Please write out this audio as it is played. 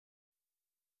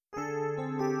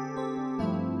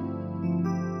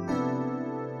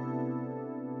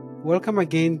Welcome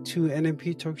again to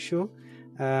NMP Talk Show.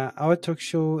 Our talk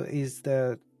show is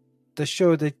the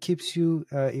show that keeps you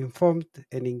informed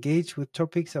and engaged with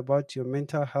topics about your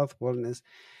mental health wellness.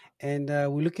 And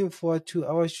we're looking forward to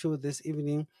our show this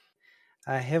evening.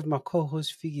 I have my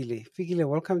co-host Figile. Figile,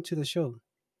 welcome to the show.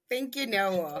 Thank you,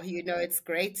 Noah. It's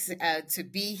great to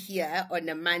be here on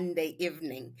a Monday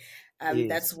evening. That's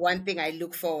Yes. one thing I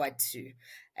look forward to.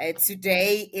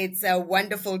 Today, it's a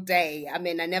wonderful day. I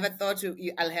mean, I never thought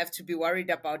I'll have to be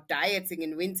worried about dieting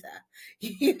in winter,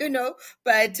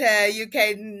 but you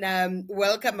can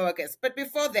welcome our guests. But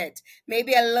before that,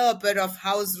 maybe a little bit of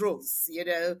house rules,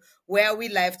 where we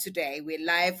live today. We're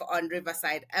live on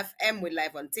Riverside FM, we're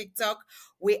live on TikTok,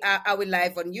 are we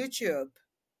live on YouTube?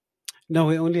 No,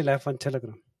 we're only live on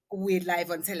Telegram. We're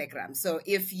live on Telegram. So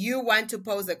if you want to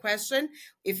pose a question,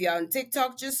 if you're on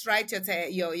TikTok, just write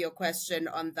your question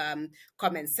on the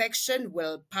comment section.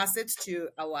 We'll pass it to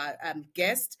our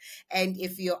guest. And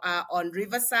if you are on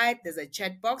Riverside, there's a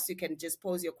chat box. You can just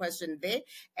pose your question there,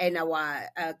 and our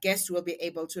guest will be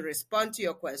able to respond to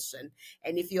your question.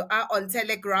 And if you are on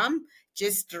Telegram,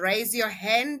 just raise your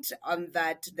hand on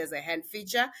that. There's a hand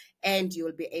feature, and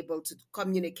you'll be able to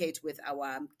communicate with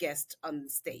our guest on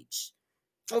stage.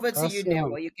 Over to you, Awesome.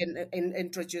 Nero. You can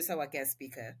introduce our guest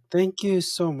speaker. Thank you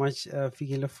so much,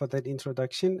 Figile, for that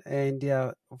introduction. And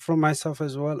yeah, from myself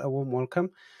as well, a warm welcome.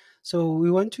 So we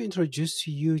want to introduce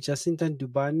to you Jacinta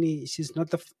Ndubane.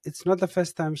 It's not the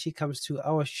first time she comes to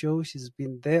our show. She's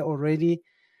been there already,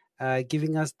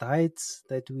 giving us diets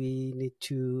that we need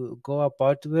to go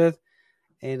about with.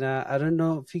 And I don't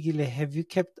know, Figile, have you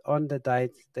kept on the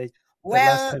diet that the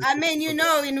last Well, time I she mean,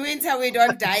 spoke? in winter we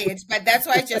don't diet, but that's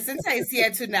why Jacinta is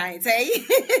here tonight, eh?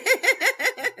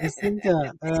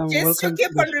 Jacinta, Just to welcome to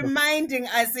keep the on show. reminding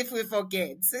us if we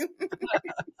forget.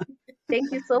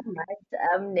 Thank you so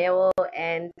much, Neo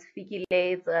and Fikile.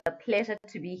 It's a pleasure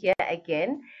to be here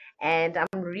again, and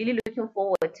I'm really looking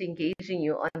forward to engaging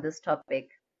you on this topic.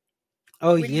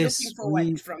 Oh We're looking yes, forward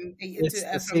the from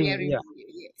same. hearing Yeah. from you.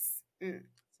 Yes. Mm.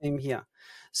 Same here.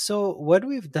 So what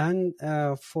we've done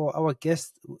for our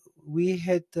guest, we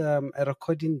had a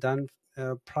recording done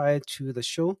prior to the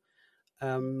show,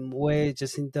 where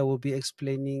Jacinta will be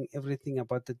explaining everything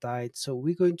about the diet. So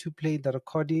we're going to play the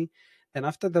recording, and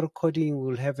after the recording,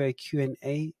 we'll have a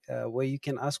Q&A where you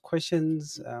can ask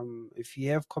questions. If you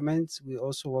have comments, we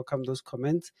also welcome those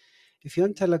comments. If you're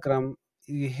on Telegram,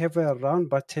 you have a round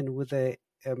button with a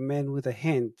man with a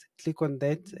hand. Click on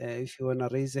that if you want to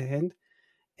raise a hand,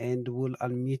 and we'll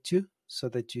unmute you so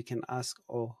that you can ask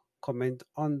or comment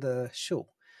on the show.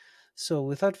 So,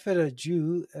 without further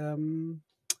ado,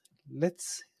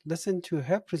 let's listen to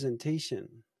her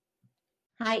presentation.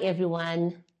 Hi,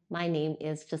 everyone. My name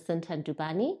is Jacinta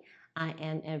Ndubane. I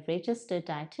am a registered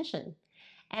dietitian.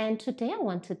 And today I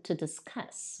wanted to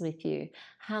discuss with you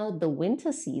how the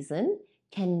winter season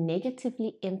can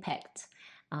negatively impact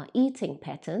our eating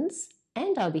patterns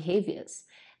and our behaviors,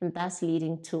 and thus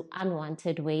leading to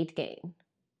unwanted weight gain.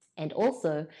 And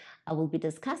also, I will be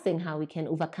discussing how we can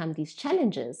overcome these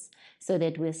challenges so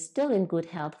that we're still in good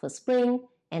health for spring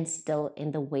and still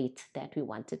in the weight that we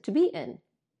wanted to be in.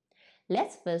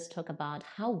 Let's first talk about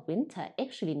how winter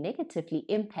actually negatively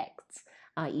impacts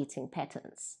our eating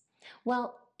patterns.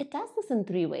 Well, it does this in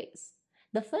three ways.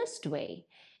 The first way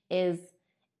is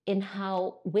in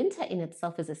how winter in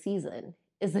itself as a season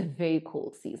is a very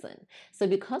cold season. So,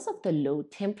 because of the low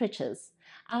temperatures,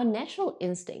 our natural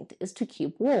instinct is to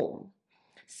keep warm.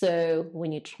 So,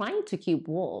 when you're trying to keep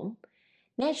warm,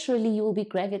 naturally you will be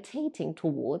gravitating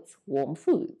towards warm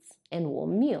foods and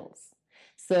warm meals.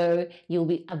 So you'll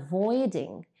be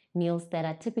avoiding meals that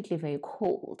are typically very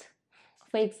cold.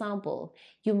 For example,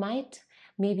 you might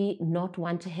maybe not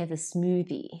want to have a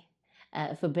smoothie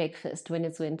for breakfast when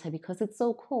it's winter because it's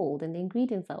so cold and the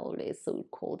ingredients are always so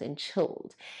cold and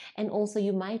chilled. And also,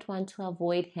 you might want to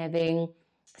avoid having,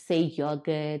 say,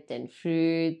 yogurt and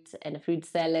fruit and a fruit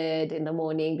salad in the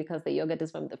morning because the yogurt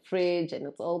is from the fridge and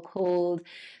it's all cold.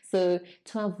 So,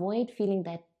 to avoid feeling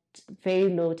that very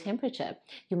low temperature,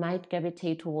 you might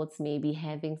gravitate towards maybe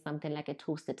having something like a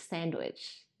toasted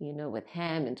sandwich, with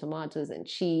ham and tomatoes and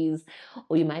cheese,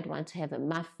 or you might want to have a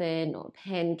muffin or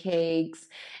pancakes.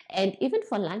 And even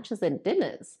for lunches and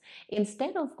dinners,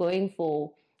 instead of going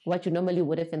for what you normally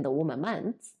would have in the warmer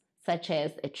months, such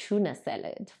as a tuna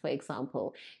salad, for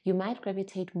example, you might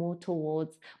gravitate more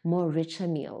towards more richer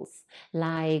meals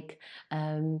like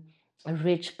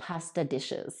rich pasta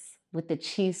dishes with the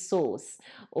cheese sauce,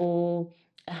 or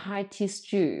a hearty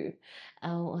stew,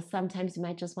 or sometimes you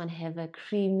might just want to have a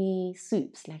creamy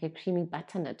soups, like a creamy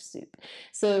butternut soup.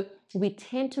 So we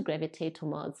tend to gravitate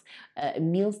towards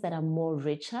meals that are more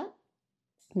richer,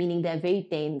 meaning they're very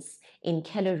dense in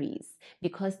calories,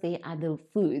 because they are the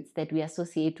foods that we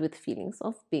associate with feelings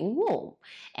of being warm.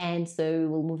 And so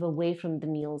we'll move away from the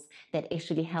meals that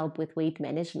actually help with weight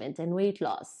management and weight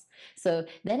loss. So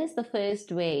that is the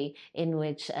first way in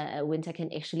which winter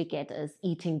can actually get us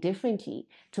eating differently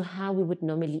to how we would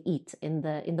normally eat in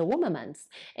the warmer months.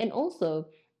 And also,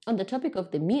 on the topic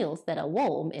of the meals that are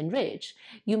warm and rich,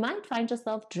 you might find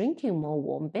yourself drinking more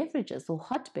warm beverages or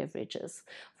hot beverages.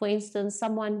 For instance,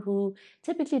 someone who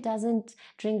typically doesn't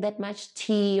drink that much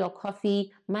tea or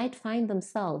coffee might find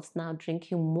themselves now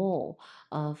drinking more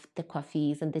of the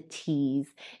coffees and the teas.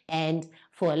 And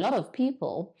for a lot of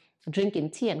people, drinking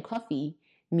tea and coffee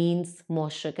means more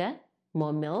sugar,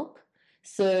 more milk.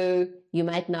 So you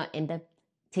might not end up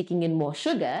taking in more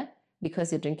sugar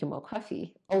because you're drinking more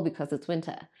coffee, or because it's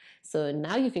winter. So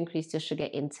now you've increased your sugar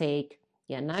intake.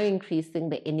 You're now increasing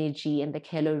the energy and the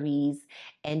calories.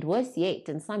 And worse yet,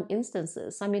 in some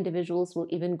instances, some individuals will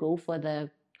even go for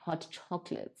the hot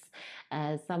chocolates.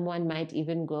 Someone might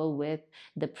even go with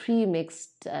the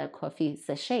pre-mixed coffee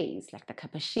sachets, like the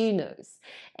cappuccinos.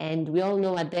 And we all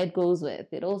know what that goes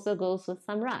with. It also goes with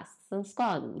some rusks and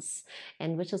scones,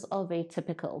 and which is all very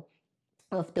typical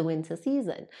of the winter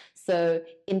season. So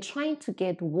in trying to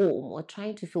get warm or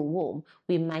trying to feel warm,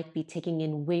 we might be taking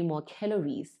in way more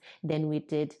calories than we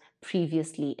did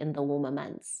previously in the warmer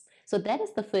months. So that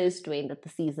is the first way that the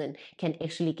season can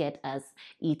actually get us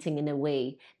eating in a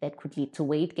way that could lead to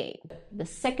weight gain. The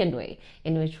second way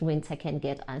in which winter can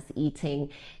get us eating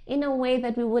in a way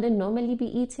that we wouldn't normally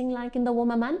be eating like in the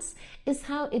warmer months is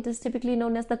how it is typically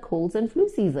known as the colds and flu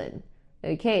season.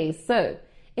 Okay, so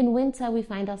in winter, we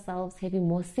find ourselves having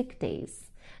more sick days.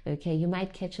 Okay, you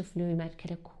might catch a flu, you might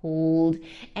get a cold.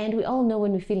 And we all know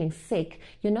when we're feeling sick,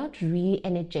 you're not really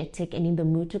energetic and in the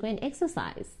mood to go and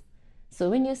exercise. So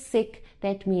when you're sick,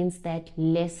 that means that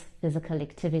less physical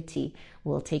activity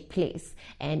will take place.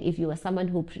 And if you are someone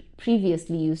who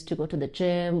previously used to go to the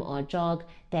gym or jog,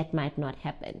 that might not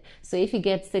happen. So if you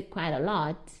get sick quite a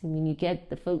lot, I mean, you get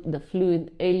the flu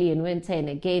early in winter, and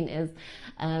again as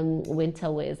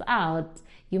winter wears out,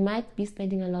 you might be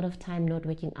spending a lot of time not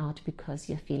working out because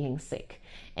you're feeling sick.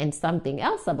 And something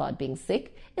else about being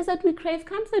sick is that we crave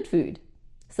comfort food.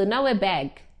 So now we're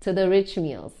back to the rich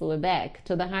meals. So we're back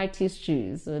to the hearty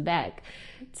stews. We're back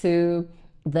to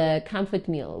the comfort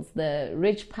meals, the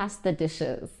rich pasta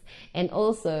dishes. And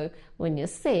also, when you're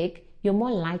sick, you're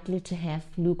more likely to have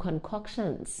flu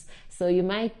concoctions. So you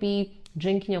might be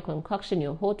drinking your concoction,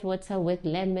 your hot water with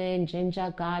lemon,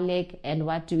 ginger, garlic, and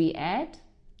what do we add?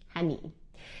 Honey.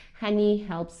 Honey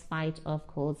helps fight off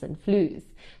colds and flus.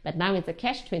 But now it's a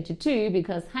catch-22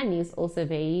 because honey is also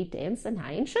very dense and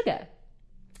high in sugar.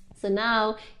 So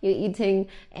now you're eating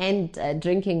and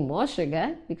drinking more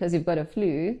sugar because you've got a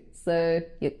flu. So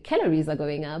your calories are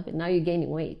going up and now you're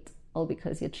gaining weight, all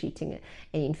because you're treating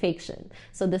an infection.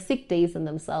 So the sick days in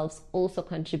themselves also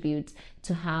contribute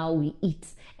to how we eat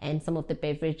and some of the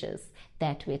beverages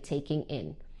that we're taking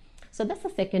in. So that's the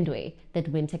second way that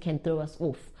winter can throw us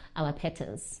off our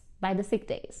patterns, by the sick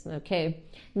days. Okay,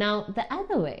 now the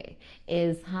other way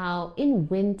is how in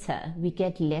winter we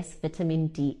get less vitamin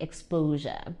D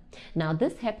exposure. Now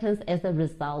this happens as a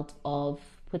result of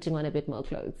putting on a bit more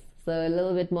clothes, so a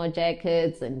little bit more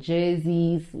jackets and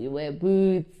jerseys, we wear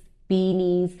boots,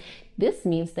 beanies. This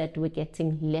means that we're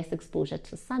getting less exposure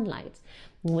to sunlight,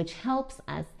 which helps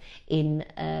us in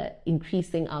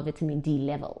increasing our vitamin D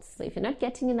levels. So if you're not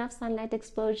getting enough sunlight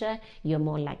exposure, you're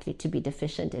more likely to be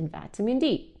deficient in vitamin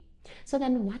D. So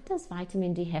then what does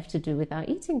vitamin D have to do with our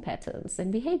eating patterns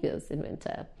and behaviors in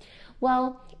winter?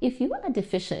 Well, if you are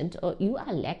deficient or you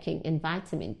are lacking in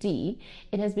vitamin D,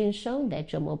 it has been shown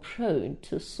that you're more prone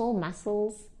to sore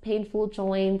muscles, painful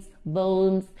joints,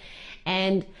 bones,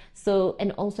 and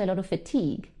also a lot of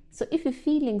fatigue. So if you're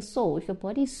feeling sore, if your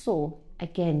body's sore,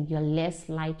 again, you're less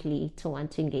likely to want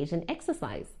to engage in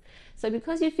exercise. So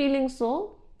because you're feeling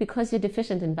sore, because you're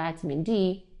deficient in vitamin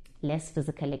D, less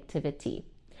physical activity.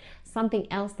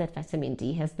 Something else that vitamin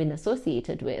D has been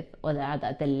associated with, or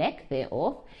rather the lack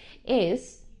thereof,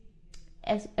 is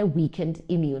as a weakened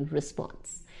immune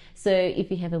response. So if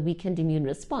you have a weakened immune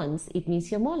response, it means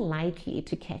you're more likely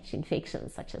to catch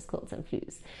infections such as colds and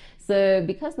flus. So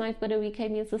because now I've got a weaker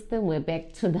immune system, we're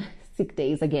back to the sick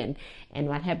days again. And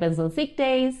what happens on sick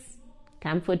days?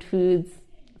 Comfort foods,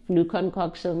 flu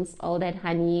concoctions, all that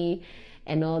honey,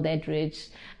 and all that rich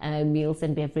meals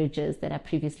and beverages that are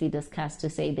previously discussed, to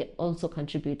say they also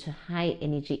contribute to high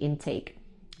energy intake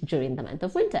during the month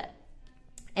of winter.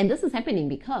 And this is happening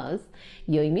because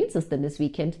your immune system is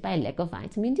weakened by lack of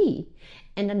vitamin D.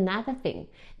 And another thing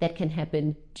that can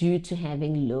happen due to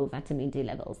having low vitamin D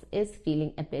levels is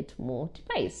feeling a bit more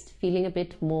depressed, feeling a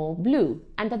bit more blue,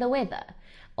 under the weather,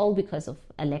 all because of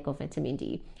a lack of vitamin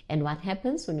D. And what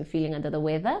happens when you're feeling under the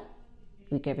weather?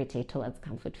 We gravitate towards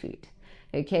comfort food.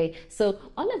 Okay, so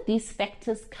all of these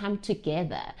factors come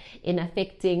together in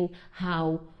affecting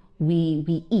how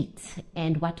we eat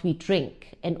and what we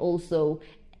drink, and also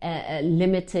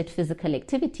limited physical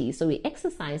activity. So we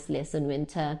exercise less in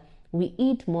winter, we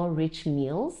eat more rich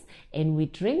meals, and we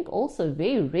drink also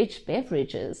very rich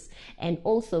beverages. And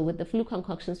also with the flu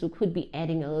concoctions, we could be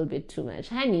adding a little bit too much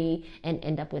honey and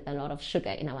end up with a lot of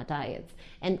sugar in our diets.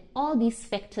 And all these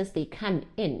factors, they come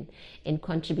in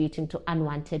contributing to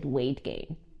unwanted weight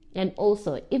gain. And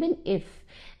also, even if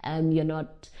you're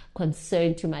not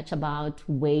concerned too much about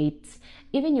weight,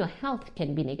 even your health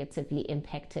can be negatively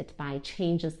impacted by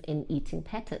changes in eating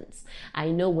patterns.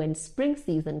 I know when spring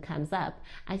season comes up,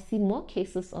 I see more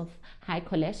cases of high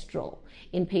cholesterol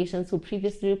in patients who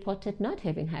previously reported not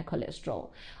having high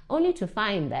cholesterol, only to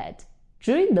find that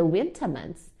during the winter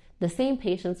months, the same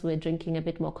patients were drinking a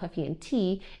bit more coffee and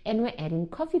tea and were adding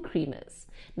coffee creamers.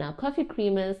 Now, coffee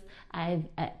creamers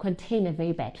contain a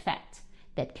very bad fat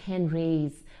that can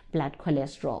raise blood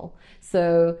cholesterol.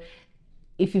 So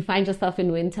if you find yourself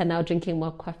in winter now drinking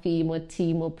more coffee, more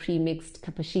tea, more pre-mixed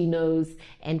cappuccinos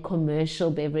and commercial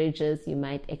beverages, you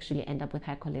might actually end up with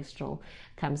high cholesterol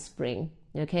come spring.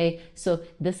 Okay, so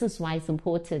this is why it's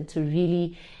important to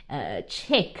really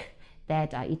check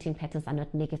that our eating patterns are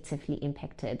not negatively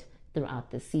impacted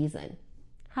throughout the season.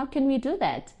 How can we do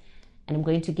that? And I'm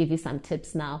going to give you some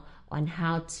tips now on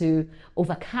how to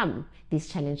overcome these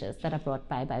challenges that are brought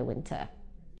by winter.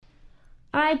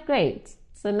 All right, great.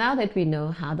 So now that we know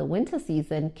how the winter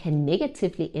season can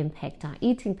negatively impact our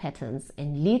eating patterns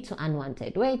and lead to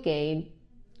unwanted weight gain,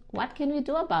 what can we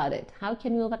do about it? How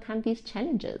can we overcome these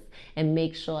challenges and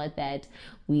make sure that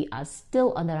we are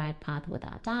still on the right path with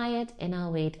our diet and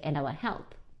our weight and our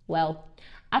health? Well,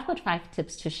 I've got 5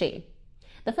 tips to share.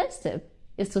 The first tip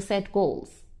is to set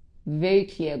goals, very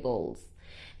clear goals.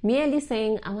 Merely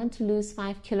saying, I want to lose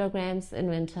 5 kilograms in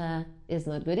winter is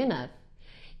not good enough.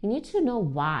 You need to know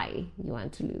why you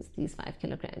want to lose these 5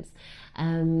 kilograms.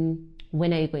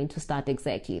 When are you going to start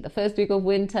exactly? The first week of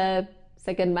winter,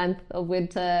 second month of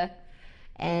winter,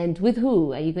 and with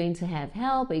who? Are you going to have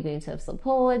help? Are you going to have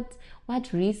support?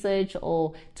 What research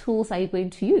or tools are you going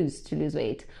to use to lose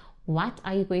weight? What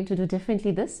are you going to do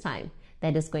differently this time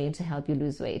that is going to help you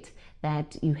lose weight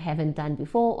that you haven't done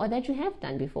before, or that you have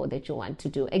done before that you want to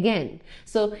do again?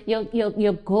 So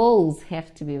your goals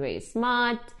have to be very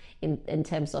smart in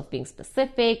terms of being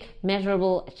specific,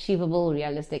 measurable, achievable,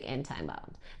 realistic, and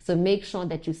time-bound. So make sure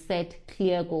that you set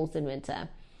clear goals in winter.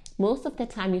 Most of the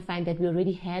time you find that we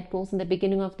already had goals in the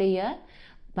beginning of the year,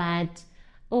 but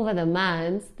over the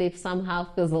months, they've somehow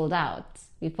fizzled out.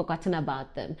 We've forgotten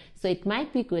about them. So it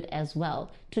might be good as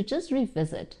well to just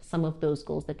revisit some of those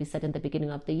goals that we set in the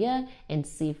beginning of the year and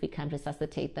see if we can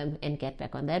resuscitate them and get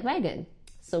back on that wagon.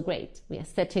 So great, we are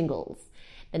setting goals.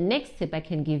 The next tip I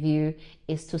can give you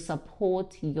is to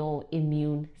support your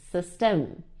immune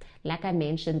system. Like I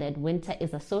mentioned, that winter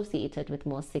is associated with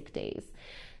more sick days.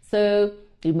 So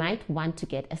you might want to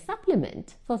get a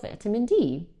supplement for vitamin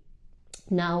D.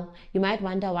 Now, you might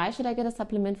wonder, why should I get a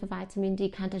supplement for vitamin D?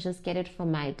 Can't I just get it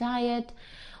from my diet?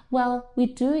 Well, we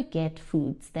do get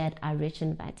foods that are rich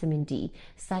in vitamin D,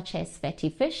 such as fatty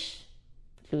fish,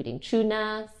 including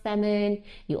tuna, salmon.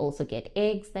 You also get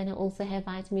eggs that also have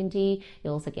vitamin D.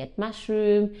 You also get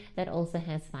mushroom that also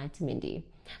has vitamin D.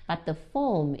 But the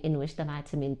form in which the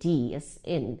vitamin D is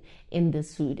in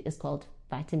this food is called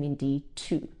vitamin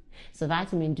D2. So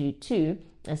vitamin D2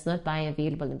 is not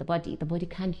bioavailable in the body. The body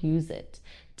can't use it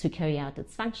to carry out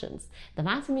its functions. The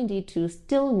vitamin D2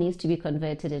 still needs to be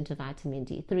converted into vitamin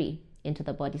D3 into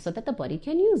the body so that the body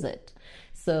can use it.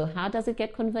 So how does it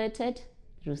get converted?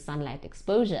 Through sunlight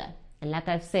exposure. And like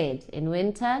I've said, in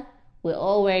winter, we're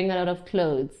all wearing a lot of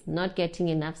clothes, not getting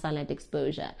enough sunlight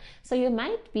exposure. So you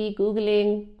might be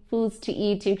Googling foods to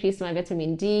eat to increase my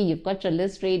vitamin D. You've got your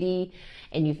list ready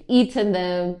and you've eaten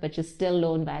them, but you're still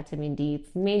low in vitamin D.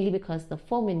 It's mainly because the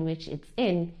form in which it's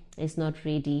in is not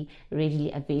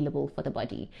readily available for the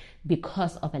body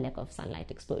because of a lack of sunlight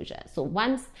exposure. So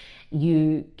once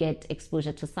you get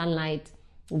exposure to sunlight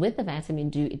with the vitamin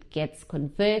D, it gets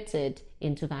converted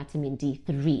into vitamin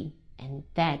D3. And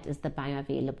that is the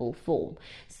bioavailable form.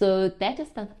 So that is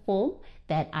the form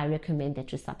that I recommend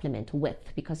that you supplement with,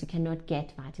 because you cannot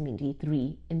get vitamin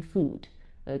D3 in food.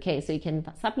 Okay, so you can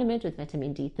supplement with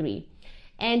vitamin D3.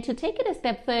 And to take it a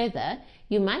step further,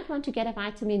 you might want to get a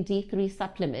vitamin D3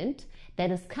 supplement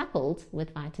that is coupled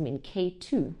with vitamin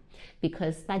K2,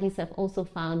 because studies have also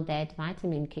found that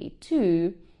vitamin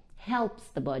K2 helps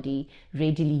the body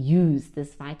readily use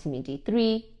this vitamin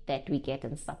D3 that we get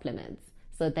in supplements.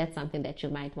 So that's something that you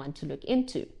might want to look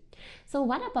into. So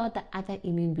what about the other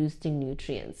immune boosting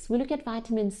nutrients? We look at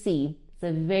vitamin C. It's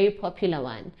a very popular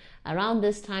one. Around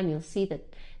this time, you'll see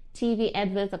that TV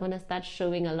adverts are going to start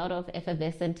showing a lot of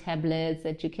effervescent tablets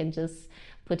that you can just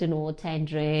put in water and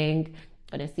drink.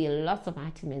 Going to see lots of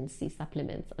vitamin C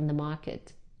supplements on the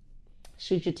market.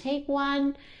 Should you take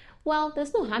one? Well,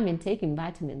 there's no harm in taking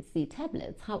vitamin C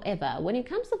tablets. However, when it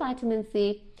comes to vitamin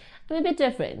C, I'm a bit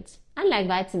different. Unlike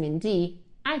vitamin D,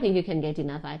 I think you can get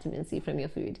enough vitamin C from your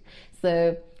food.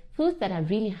 So foods that are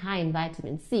really high in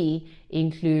vitamin C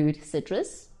include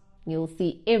citrus. You'll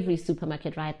see every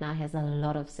supermarket right now has a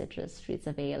lot of citrus fruits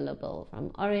available,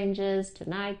 from oranges to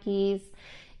narkies.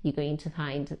 You're going to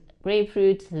find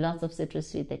grapefruit, lots of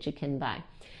citrus fruit that you can buy.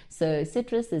 So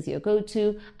citrus is your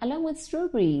go-to, along with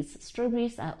strawberries.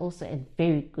 Strawberries are also a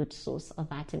very good source of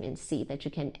vitamin C that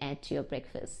you can add to your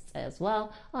breakfasts as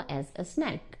well, or as a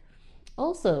snack.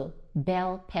 Also,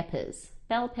 bell peppers.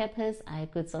 Bell peppers are a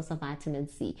good source of vitamin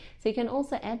C, so you can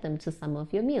also add them to some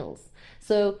of your meals.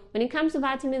 So when it comes to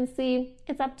vitamin C,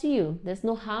 it's up to you. There's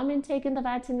no harm in taking the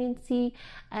vitamin C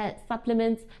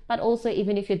supplements, but also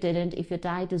even if you didn't, if your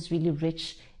diet is really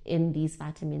rich in these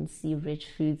vitamin C rich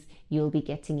foods, you'll be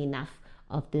getting enough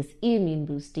of this immune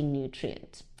boosting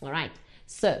nutrient. All right,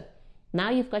 so now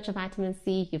you've got your vitamin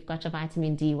C, you've got your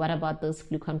vitamin D. What about those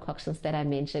flu concoctions that I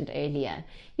mentioned earlier?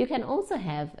 You can also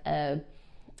have a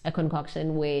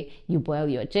concoction where you boil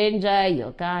your ginger,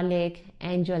 your garlic,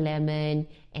 and your lemon,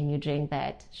 and you drink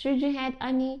that. Should you add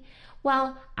honey?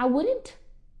 Well, I wouldn't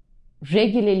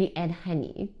regularly add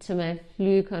honey to my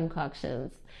flu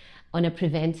concoctions on a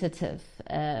preventative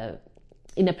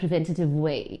in a preventative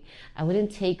way. I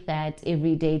wouldn't take that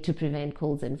every day to prevent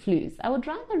colds and flus. I would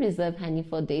rather reserve honey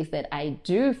for days that I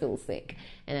do feel sick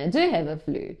and I do have a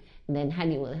flu, and then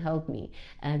honey will help me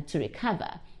to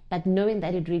recover. But knowing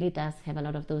that it really does have a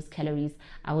lot of those calories,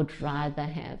 I would rather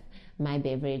have my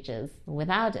beverages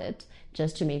without it,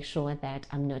 just to make sure that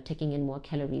I'm not taking in more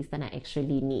calories than I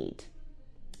actually need.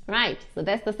 Right, so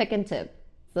that's the second tip.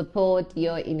 Support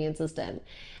your immune system.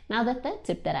 Now, the third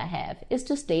tip that I have is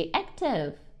to stay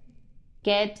active.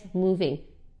 Get moving.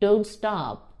 Don't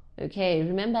stop. Okay,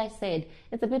 remember I said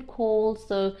it's a bit cold,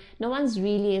 so no one's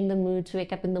really in the mood to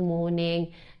wake up in the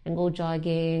morning and go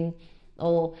jogging,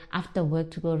 or after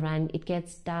work to go run. It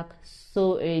gets dark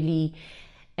so early,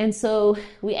 and so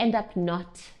we end up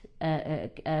not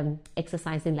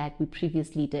exercising like we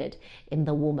previously did in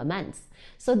the warmer months.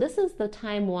 So this is the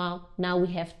time while now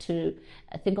we have to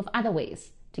think of other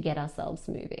ways to get ourselves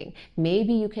moving.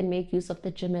 Maybe you can make use of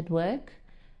the gym at work,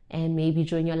 and maybe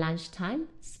during your lunchtime,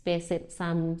 spare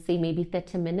some, say maybe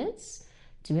 30 minutes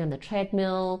to be on the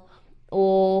treadmill.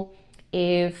 Or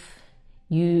if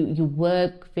you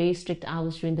work very strict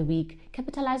hours during the week,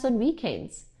 capitalize on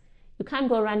weekends. You can't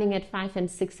go running at 5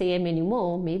 and 6 a.m.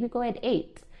 anymore. Maybe go at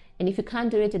 8. And if you can't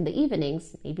do it in the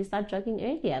evenings, maybe start jogging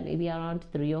earlier, maybe around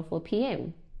 3 or 4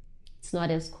 p.m. It's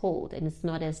not as cold and it's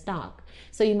not as dark.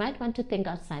 So you might want to think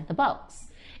outside the box.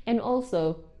 And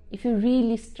also, if you're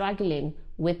really struggling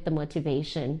with the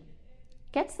motivation,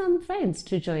 get some friends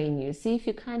to join you. See if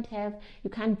you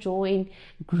can't join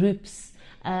groups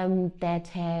that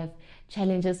have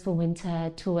challenges for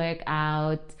winter to work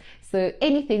out. So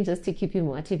anything just to keep you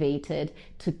motivated,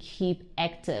 to keep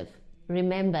active.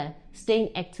 Remember,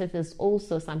 staying active is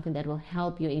also something that will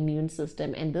help your immune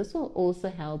system, and this will also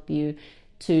help you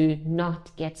to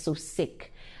not get so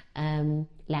sick.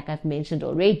 Like I've mentioned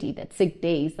already, that sick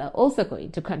days are also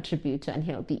going to contribute to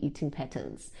unhealthy eating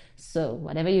patterns. So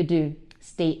whatever you do,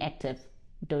 stay active,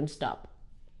 don't stop.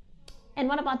 And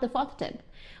what about the fourth tip?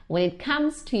 When it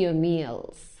comes to your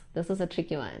meals, this is a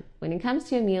tricky one. When it comes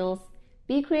to your meals,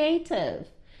 be creative.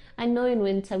 I know in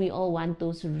winter we all want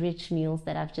those rich meals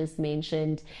that I've just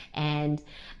mentioned, and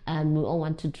we all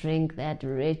want to drink that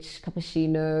rich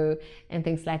cappuccino and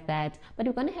things like that. But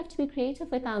we're going to have to be creative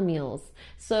with our meals.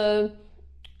 So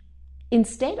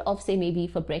instead of, say, maybe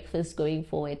for breakfast going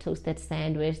for a toasted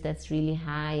sandwich that's really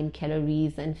high in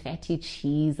calories and fatty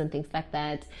cheese and things like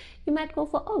that, you might go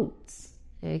for oats.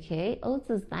 Okay, oats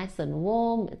is nice and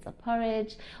warm, it's a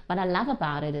porridge. What I love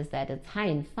about it is that it's high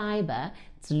in fiber,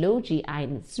 it's low GI,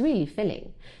 and it's really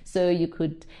filling. So you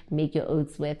could make your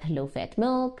oats with low-fat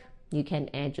milk, You can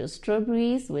add your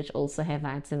strawberries, which also have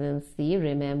vitamin C,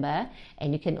 remember,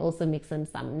 and you can also mix in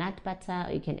some nut butter,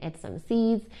 or you can add some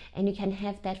seeds, and you can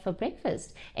have that for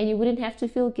breakfast, and you wouldn't have to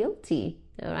feel guilty.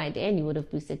 All right, and you would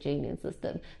have boosted your immune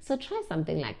system. So try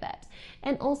something like that.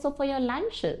 And also for your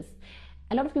lunches,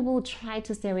 a lot of people will try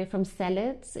to stay away from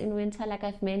salads in winter, like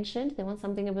I've mentioned. They want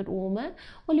something a bit warmer.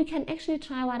 Well, you can actually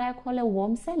try what I call a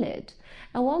warm salad.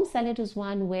 A warm salad is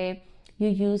one where you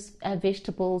use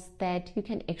vegetables that you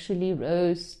can actually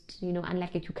roast,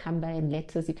 unlike a cucumber and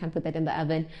lettuce, you can't put that in the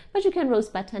oven, but you can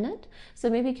roast butternut. So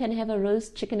maybe you can have a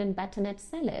roast chicken and butternut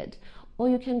salad, or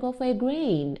you can go for a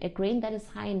grain that is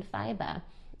high in fiber.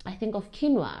 I think of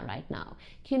quinoa right now.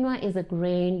 Quinoa is a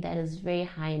grain that is very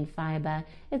high in fiber.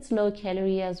 It's low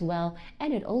calorie as well,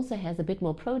 and it also has a bit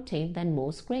more protein than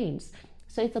most grains.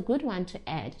 So it's a good one to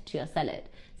add to your salad.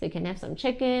 So you can have some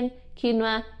chicken,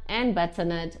 quinoa, and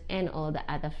butternut, and all the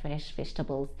other fresh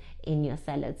vegetables in your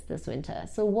salads this winter.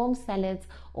 So warm salads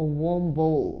or warm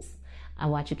bowls are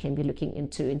what you can be looking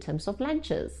into in terms of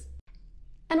lunches.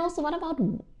 And also, what about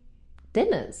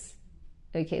dinners?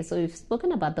 Okay, so we've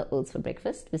spoken about the oats for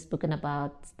breakfast. We've spoken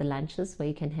about the lunches where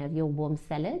you can have your warm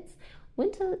salads.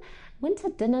 Winter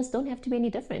dinners don't have to be any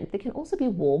different. They can also be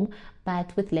warm,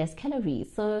 but with less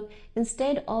calories. So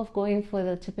instead of going for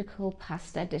the typical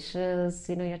pasta dishes,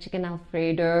 your chicken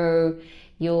Alfredo,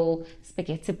 your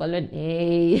spaghetti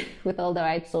bolognese with all the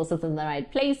right sauces in the right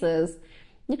places,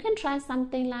 you can try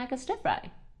something like a stir fry.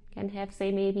 You can have,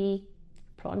 say, maybe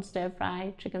prawn stir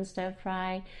fry, chicken stir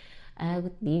fry,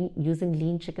 using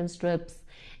lean chicken strips,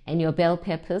 and your bell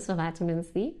peppers for vitamin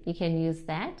C. You can use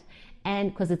that,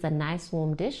 and because it's a nice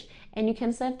warm dish, and you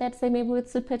can serve that, say, maybe with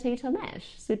sweet potato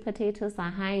mash. Sweet potatoes are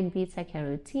high in beta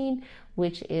carotene,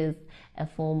 which is a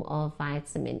form of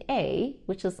vitamin A,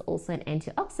 which is also an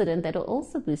antioxidant that will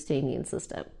also boost your immune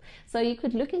system. So you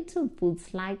could look into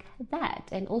foods like that.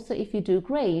 And also, if you do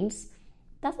grains,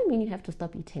 doesn't mean you have to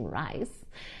stop eating rice.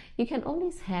 You can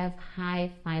always have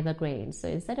high fiber grains. So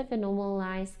instead of a normal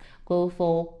rice, go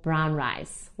for brown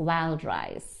rice, wild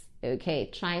rice. Okay,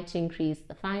 try to increase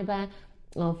the fiber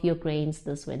of your grains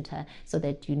this winter so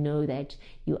that you know that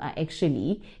you are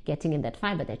actually getting in that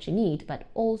fiber that you need, but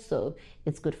also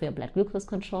it's good for your blood glucose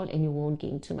control and you won't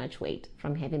gain too much weight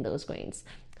from having those grains.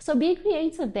 So be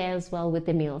creative there as well with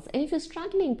the meals. And if you're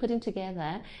struggling putting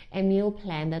together a meal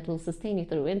plan that will sustain you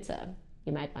through winter,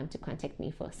 you might want to contact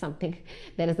me for something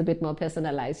that is a bit more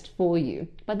personalized for you.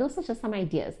 But those are just some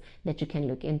ideas that you can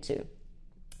look into.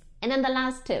 And then the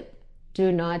last tip,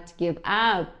 do not give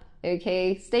up.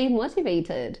 Okay, stay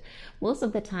motivated. Most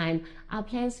of the time, our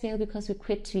plans fail because we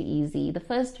quit too easy. The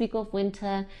first week of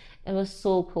winter, it was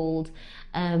so cold,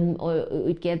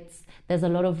 or there's a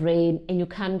lot of rain, and you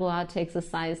can't go out to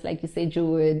exercise like you said you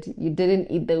would. You didn't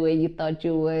eat the way you thought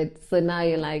you would. So now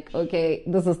you're like, okay,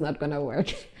 this is not gonna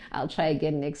work. I'll try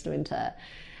again next winter.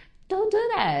 Don't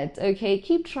do that. Okay,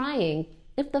 keep trying.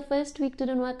 If the first week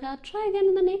didn't work out, try again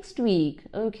in the next week,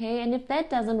 okay? And if that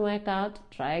doesn't work out,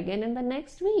 try again in the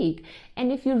next week.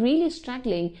 And if you're really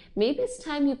struggling, maybe it's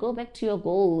time you go back to your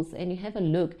goals and you have a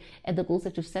look at the goals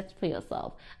that you've set for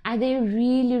yourself. Are they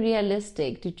really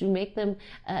realistic? Did you make them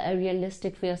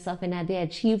realistic for yourself, and are they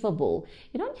achievable?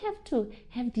 You don't have to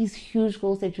have these huge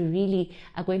goals that you really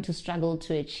are going to struggle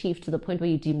to achieve to the point where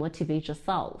you demotivate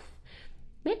yourself.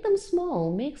 Make them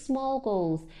small, make small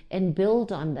goals and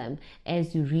build on them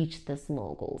as you reach the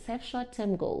small goals. Have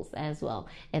short-term goals as well,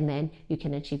 and then you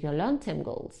can achieve your long-term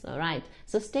goals, all right?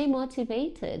 So stay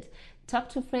motivated. Talk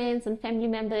to friends and family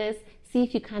members. See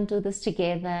if you can't do this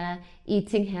together.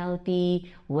 Eating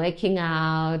healthy, working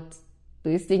out,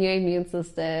 boosting your immune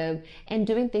system, and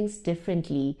doing things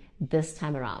differently this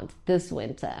time around, this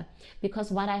winter. Because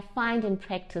what I find in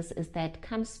practice is that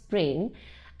come spring,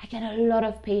 I get a lot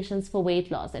of patients for weight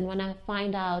loss. And when I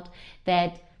find out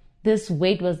that this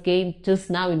weight was gained just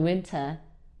now in winter,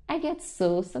 I get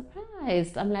so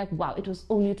surprised. I'm like, wow, it was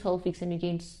only 12 weeks and you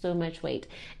gained so much weight.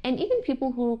 And even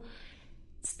people who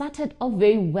started off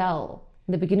very well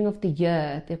in the beginning of the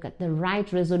year, they've got the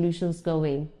right resolutions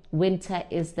going. Winter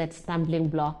is that stumbling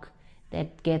block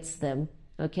that gets them.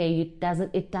 Okay, it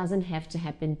doesn't have to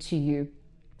happen to you.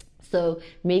 So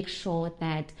make sure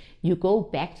that you go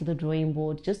back to the drawing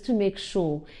board just to make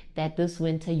sure that this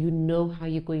winter you know how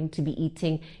you're going to be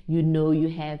eating, you know you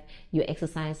have your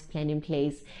exercise plan in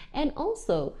place. And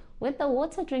also with the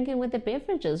water drinking, with the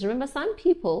beverages, remember some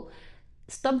people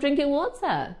stop drinking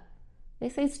water. They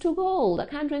say it's too cold, I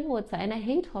can't drink water, and I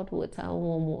hate hot water or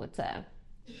warm water.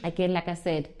 Again, like I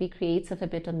said, be creative a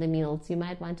bit on the meals. You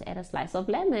might want to add a slice of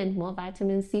lemon, more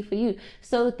vitamin C for you,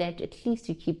 so that at least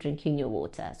you keep drinking your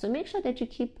water. So make sure that you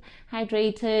keep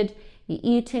hydrated, you're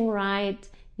eating right,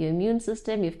 your immune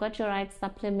system, you've got your right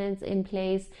supplements in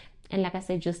place, and like I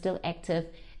said, you're still active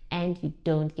and you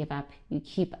don't give up. You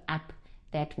keep up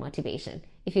that motivation.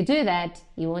 If you do that,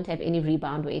 you won't have any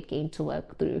rebound weight gain to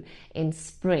work through in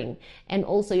spring. And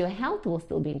also your health will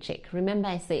still be in check. Remember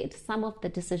I said some of the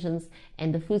decisions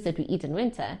and the foods that we eat in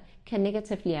winter can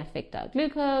negatively affect our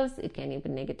glucose, it can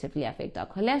even negatively affect our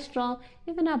cholesterol,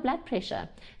 even our blood pressure.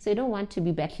 So you don't want to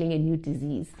be battling a new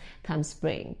disease come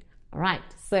spring. All right,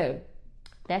 so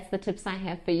that's the tips I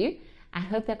have for you. I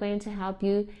hope they're going to help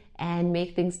you and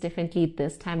make things differently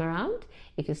this time around.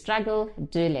 If you struggle,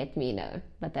 do let me know.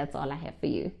 But that's all I have for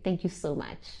you. Thank you so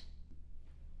much.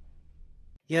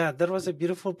 Yeah, that was a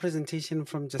beautiful presentation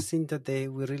from Jacinta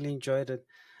there. We really enjoyed it.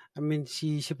 I mean,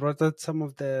 she brought out some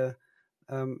of the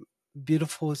um,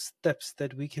 beautiful steps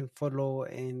that we can follow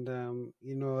and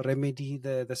remedy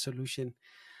the solution.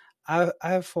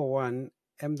 I for one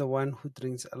am the one who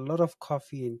drinks a lot of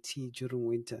coffee and tea during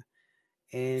winter,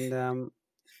 and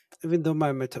even though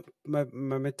my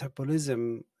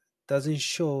metabolism doesn't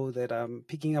show that I'm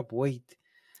picking up weight,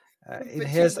 it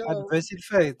But you has know, adverse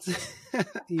effects,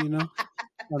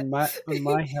 on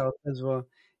my health as well.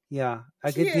 Yeah,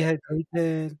 I get yeah,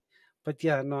 dehydrated, but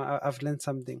yeah, no, I've learned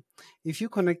something. If you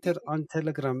connected on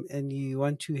Telegram and you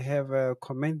want to have a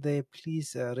comment there,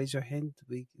 please raise your hand.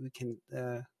 We can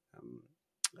um,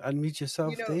 unmute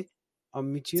you yourself know, there.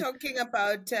 Unmute you. talking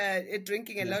about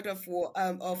drinking a Yeah. lot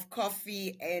of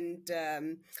coffee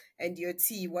and your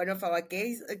tea. One of our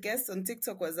guests on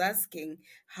TikTok was asking,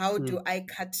 "How Mm, do I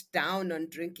cut down on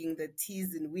drinking the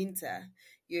teas in winter?"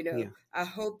 yeah. I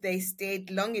hope they stayed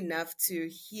long enough to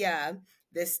hear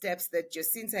the steps that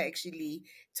Jacinta actually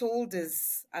told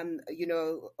us,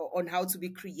 on how to be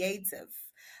creative.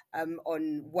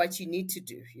 On what you need to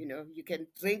do. You can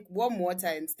drink warm water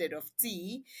instead of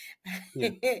tea. Yeah.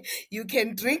 You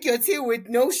can drink your tea with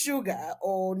no sugar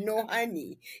or no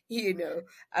honey.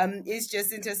 It's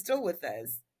Jacinta still with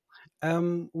us?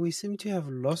 We seem to have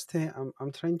lost her.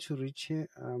 I'm trying to reach her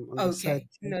on the side. Okay,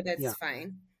 no, that's Yeah,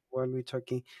 fine. while we're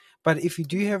talking. But if you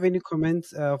do have any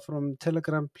comments from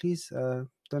Telegram, please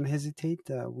don't hesitate.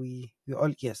 We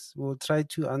all, yes, we'll try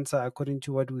to answer according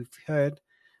to what we've heard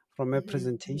from a Hmm, hmm.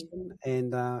 presentation.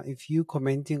 And if you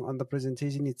commenting on the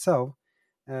presentation itself,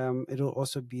 it will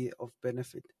also be of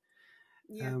benefit.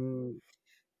 Yeah. Um,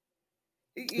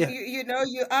 You, yeah,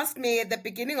 you asked me at the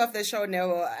beginning of the show now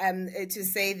to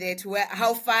say that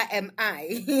how far am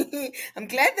I? I'm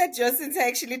glad that Jacinta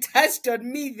actually touched on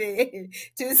me there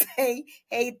to say,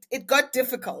 hey, it got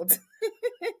difficult.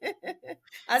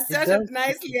 I it started does.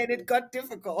 nicely and it got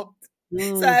difficult.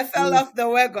 So Mm, I fell mm, off the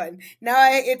wagon. Now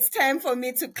it's time for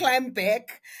me to climb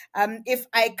back. If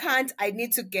I can't, I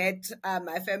need to get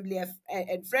my family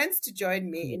and friends to join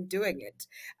me yeah, in doing it.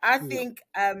 I yeah. think,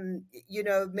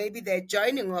 maybe the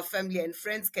joining of family and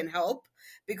friends can help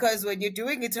because when you're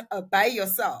doing it by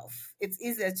yourself, it's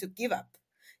easier to give up.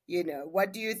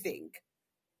 What do you think?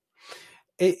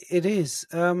 It is.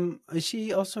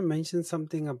 She also mentioned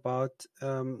something about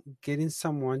getting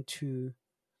someone to.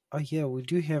 Oh, yeah, we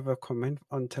do have a comment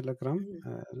on Telegram. Mhm,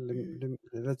 mhm.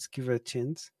 Let's give her a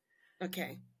chance.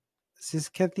 Okay. Sis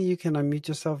Kathy, you can unmute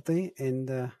yourself there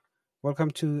and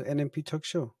welcome to NMP Talk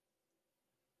Show.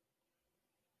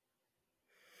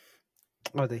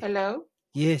 Oh, there. Hello.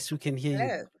 Yes, we can hear you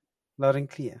Hello. loud and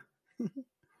clear.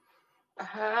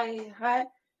 Hi,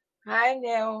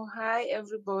 Neo. Hi,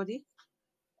 everybody.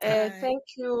 Hi. Thank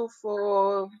you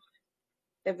for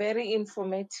a very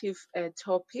informative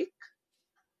topic.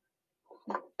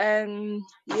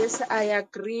 Yes, I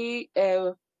agree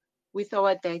with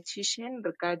our dietitian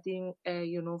regarding,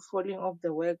 falling off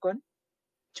the wagon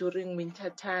during winter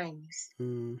times.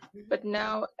 Mm, Mhm. But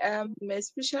now,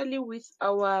 especially with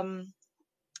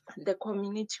the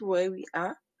community where we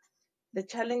are, the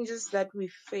challenges that we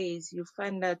face, you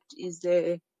find that is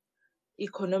the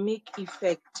economic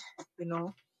effect, you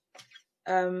know.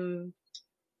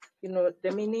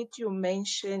 The minute you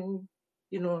mention,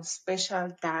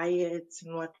 special diets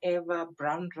and whatever,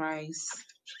 brown rice,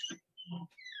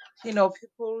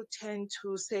 people tend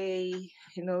to say,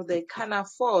 they can't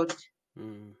afford,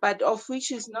 mm, but of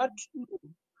which is not true.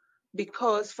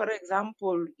 Because, for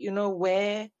example,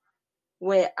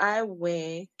 where I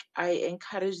work, I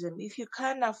encourage them, if you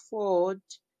can't afford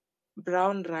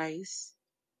brown rice,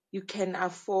 you can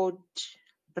afford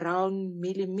brown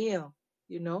mealie meal,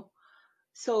 you know.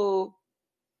 So,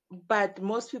 but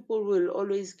most people will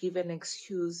always give an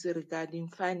excuse regarding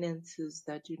finances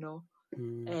that,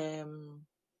 mm, um,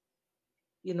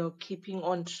 keeping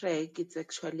on track, it's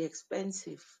actually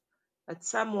expensive. But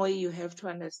some way you have to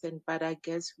understand, but I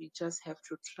guess we just have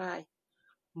to try.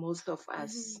 most of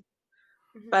us. Mhm,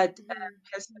 mhm, But mhm.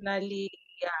 personally,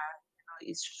 yeah,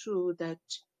 it's true that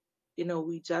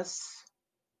we just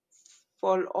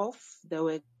fall off the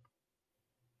work,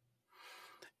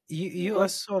 You are but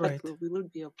so right. we will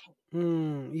be okay.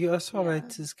 You are so right,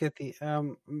 Yeah. Sis Kathy.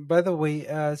 By the way,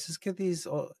 Sis Kathy is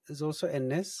also a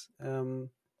nurse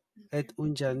at Okay.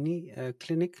 Unjani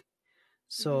Clinic.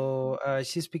 Mhm, So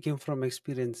she's speaking from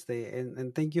experience there,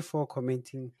 and thank you for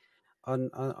commenting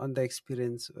on the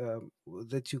experience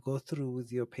that you go through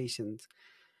with your patients.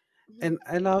 mhm,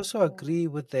 And I also Yeah. agree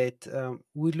with that.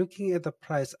 We're looking at the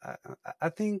price. I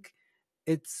think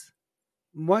it's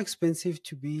more expensive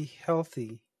to be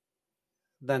healthy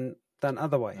than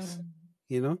otherwise. Mm.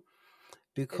 You know,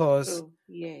 It's because true.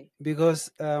 Yeah.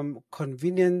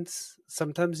 convenience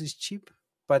sometimes is cheap,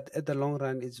 but at the long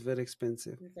run, it's very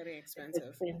expensive. very It's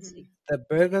expensive. expensive. The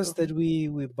It's burgers true. that we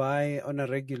buy on a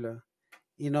regular,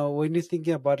 when you're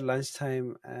thinking about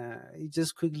lunchtime, you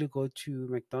just quickly go to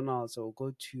McDonald's or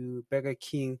go to Burger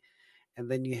King,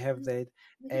 and then you have Mhm, that.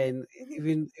 mhm, And mhm,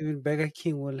 even Burger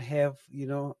King will have,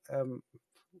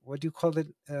 what do you call it?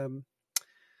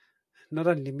 Not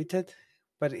unlimited,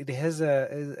 but it has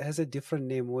a different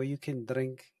name where you can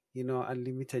drink,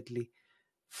 unlimitedly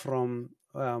from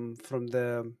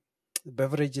the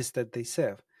beverages that they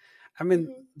serve. I mean,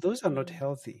 mhm, those are not Mm.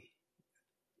 healthy.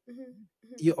 mhm,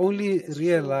 mhm, You mhm. only It's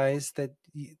true. realize that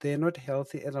they're not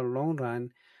healthy in the long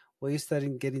run where you're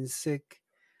starting getting sick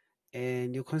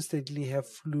and you constantly have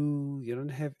flu, you don't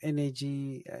have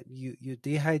energy, you're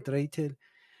dehydrated,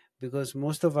 because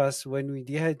most of us, when we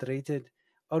dehydrated,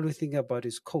 all we think about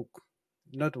is Coke,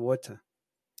 not water.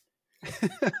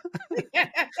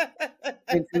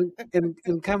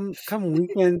 And come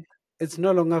weekend, it's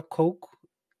no longer Coke,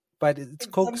 but it's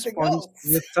It's Coke something sponged else.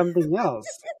 with something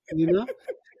else, you know?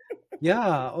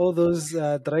 Yeah, all those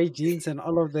dry jeans and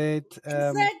all of that.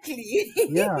 Exactly.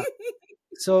 Yeah.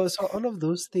 So all of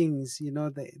those things,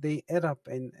 they add up,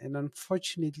 and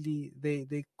unfortunately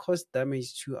they cause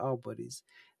damage to our bodies.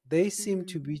 They seem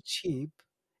to Mhm, be cheap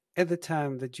at the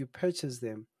time that you purchase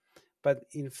them, but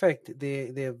in fact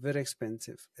they are very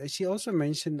expensive. She also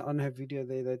mentioned on her video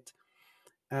there that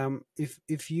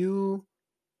if you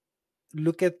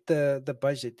look at the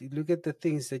budget, you look at the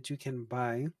things that you can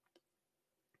buy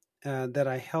that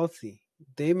are healthy,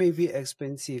 they may be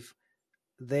expensive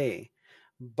there,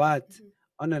 but mhm.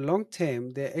 on a long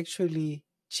term they're actually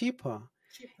cheaper,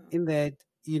 Cheaper in that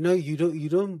you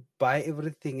don't buy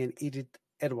everything and eat it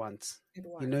at once. at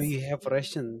once. You have Mhm,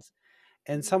 rations,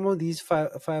 and mhm, some of these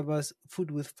fibers,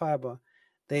 food with fiber,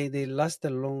 they last a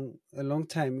long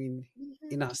time mhm,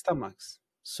 in our stomachs,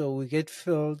 so we get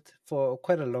filled for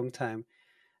quite a long time,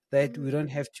 that we mhm, don't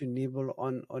have to nibble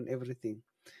on everything.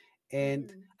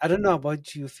 And mhm. I don't know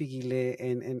about you, Figile,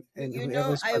 and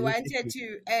whoever's I connected wanted to.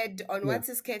 to add on Yeah. what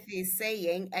Sis Kathy is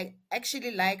saying. I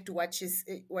actually liked what she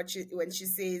when she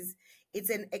says it's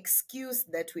an excuse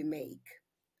that we make.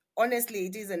 Honestly,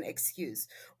 it is an excuse.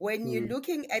 When you're Mm,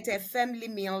 looking at a family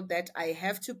meal that I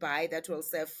have to buy that will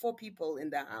serve four people in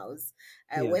the house,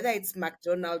 yeah. whether it's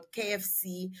McDonald's,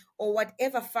 KFC, or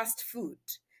whatever fast food,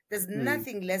 there's Mm,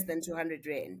 nothing less than 200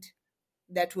 Rand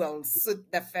that will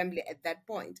suit the family at that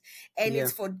point. And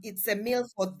yeah. it's a meal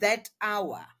for that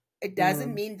hour. It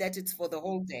doesn't Mm, mean that it's for the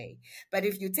whole day. But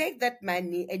if you take that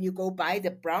money and you go buy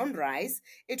the brown rice,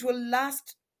 it will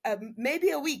last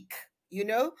maybe a week.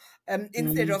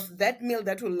 Instead mm, of that meal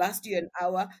that will last you an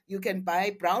hour, you can buy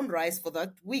brown rice for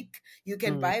that week. You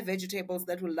can mm. buy vegetables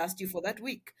that will last you for that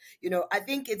week. I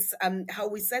think it's how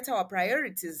we set our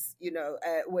priorities,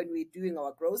 when we're doing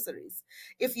our groceries.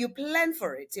 If you plan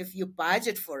for it, if you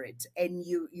budget for it, and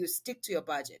you stick to your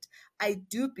budget, I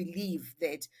do believe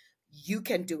that you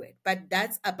can do it. But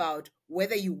that's about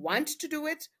whether you want to do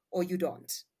it or you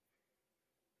don't.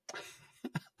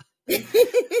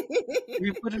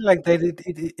 You put it like that,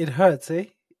 it hurts, eh?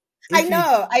 I If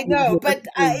know, I if know, you want but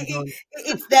to, you don't.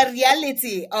 it's the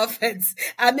reality of it.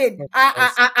 I mean, Of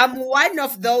course. I'm one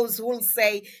of those who will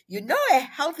say, a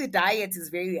healthy diet is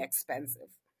very expensive.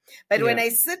 But when Yeah. I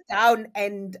sit down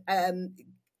and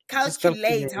Just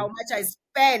calculate how calculate. much I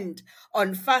spend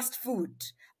on fast food,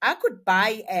 I could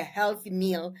buy a healthy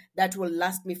meal that will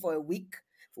last me for a week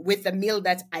with a meal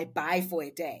that I buy for a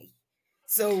day.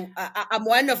 So I'm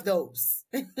one of those.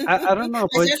 I I don't know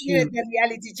about just needed you. the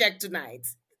reality check tonight.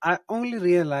 I only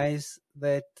realize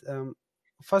that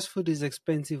fast food is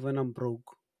expensive when I'm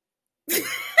broke.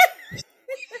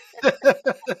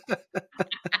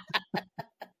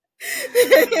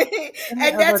 Any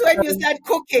And other that's when you time, start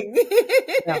cooking.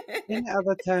 yeah. Any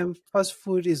other time, fast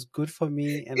food is good for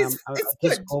me, and I It's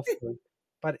just good. go for it.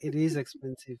 but it is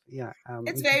expensive. Yeah,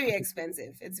 It's if you very put it.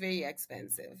 expensive. It's very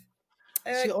expensive.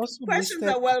 She also Questions listed,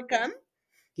 are welcome.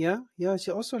 yeah.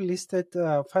 She also listed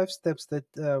 5 steps that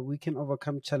we can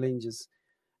overcome challenges.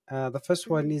 The first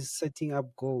one Mhm. is setting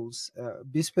up goals.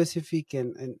 Be specific,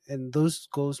 and those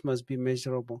goals must be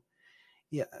measurable.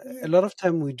 Yeah, a Mhm. lot of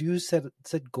time we do set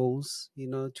goals,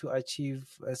 to achieve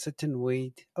a certain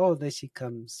weight. Oh, there she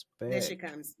comes There she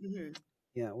back. comes.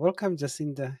 Yeah, welcome,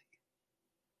 Jacinta.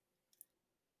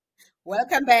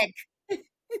 Welcome back.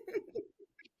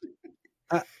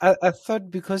 I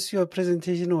thought because your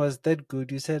presentation was that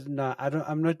good, you said no.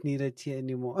 I'm not needed here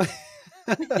anymore.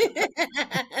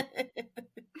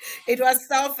 It was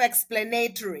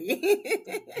self-explanatory.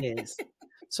 Yes.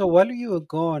 So while you were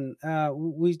gone,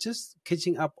 we're just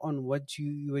catching up on what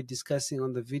you were discussing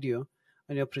on the video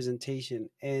on your presentation,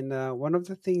 and one of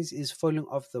the things is falling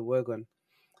off the wagon.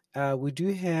 We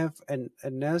do have a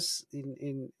nurse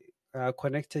in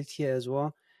connected here as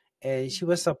well, and she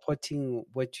was supporting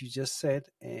what you just said,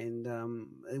 and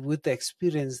with the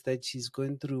experience that she's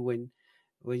going through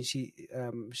when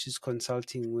she's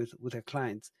consulting with her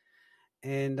clients,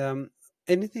 and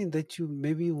anything that you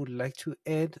maybe would like to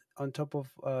add on top of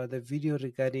the video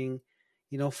regarding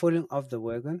falling off the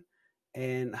wagon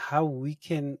and how we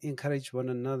can encourage one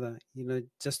another,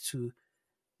 just to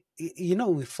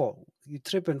we fall, you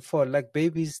trip and fall like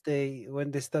babies. They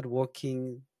when they start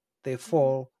walking, they Mhm,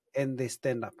 fall and they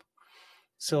stand up. mhm,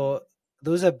 So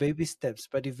those are baby steps,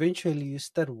 but eventually you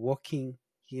start walking,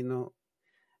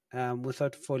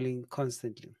 without falling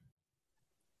constantly.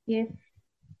 Yes,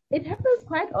 it happens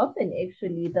quite often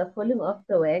actually, the falling off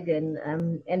the wagon.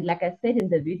 And like I said in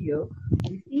the video,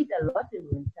 we see it a lot in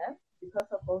winter because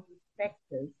of all these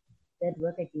factors that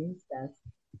work against us.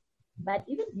 But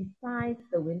even besides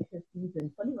the winter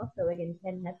season, falling off the wagon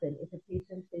can happen if a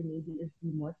patient say maybe is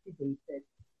demotivated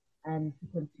to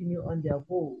continue on their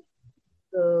goal.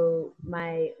 So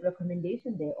my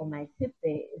recommendation there or my tip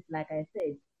there is like I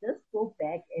said, just go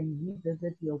back and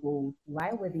revisit your goals.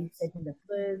 Why were they set in the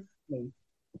first place?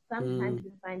 Sometimes Mm,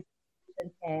 you find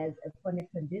patient has a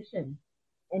chronic condition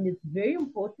and it's very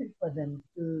important for them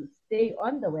to stay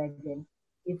on the wagon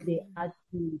if they are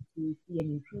to see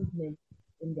an improvement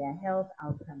in their health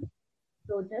outcomes.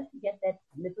 So just to get that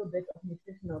little bit of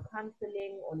nutritional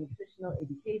counseling or nutritional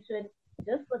education,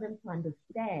 just for them to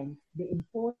understand the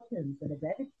importance and the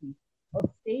gravity of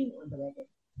staying on the wagon.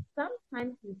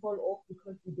 Sometimes we fall off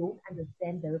because we don't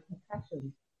understand the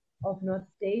repercussions of not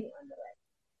staying on the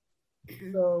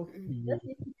wagon. So we just mm,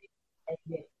 need to make sure that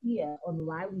we're clear on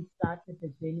why we started the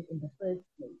journey in the first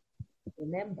place.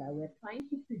 Remember, we're trying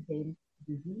to prevent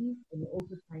disease and we're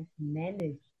also trying to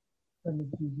manage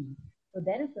chronic disease. So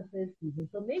that is the first reason.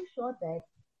 So make sure that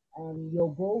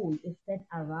your goal is set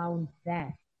around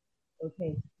that.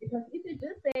 Okay. Because if you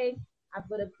just say, I've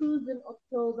got a cruise in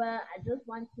October, I just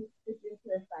want to fit into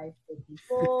a size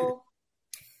 34,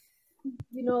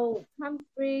 come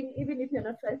spring, even if you're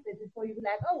not size 34, you'll be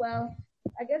like, oh, well,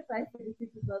 I guess size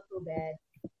 36 is not so bad.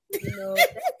 That's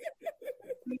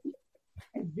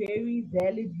a very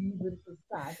valid reason to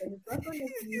start. And it's not going to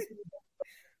need to be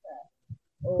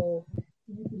or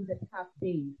you need to look at half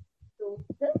days. So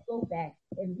just go back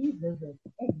and revisit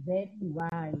exactly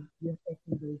why you're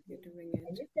setting those You're goals. doing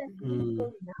And it. if they're mm.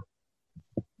 feasible enough,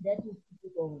 that will keep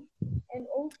you going. And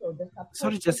also the support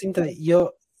Sorry, Jacinta, system.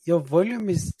 your volume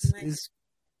My, is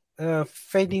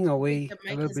fading I think away the a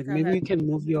mic little is bit. Maybe covered. you can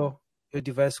move your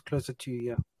device closer to you.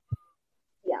 Yeah,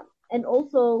 Yeah. And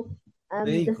also there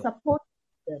you the go. support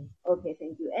system. Okay,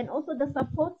 thank you. And also the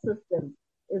support system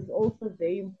is also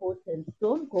very important.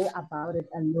 Don't go about it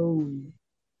alone.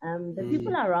 The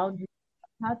people Mm, around you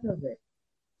are part of it.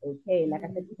 Okay, like I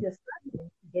said, Mhm. if you're struggling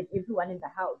to get everyone in the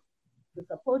house to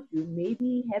support you,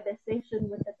 maybe have a session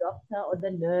with the doctor or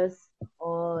the nurse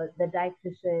or the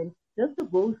dietitian just to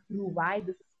go through why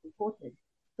this is important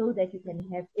so that you can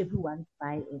have everyone's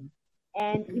buy-in.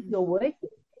 And if Mhm. you're working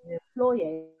in an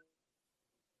employer,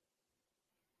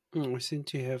 I seem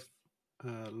to have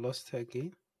lost her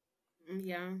again.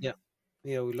 Yeah, Yeah,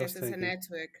 yeah, we guess lost her it's a again.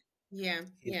 network. Yeah,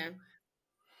 Yeah, yeah,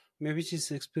 maybe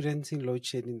she's experiencing load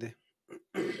shedding there.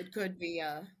 it could be.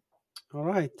 All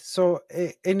right. So,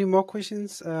 any more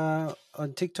questions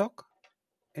on TikTok?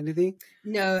 Anything?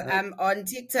 No, Uh, on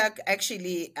TikTok,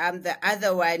 actually, the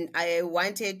other one I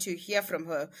wanted to hear from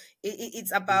her.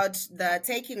 It's about the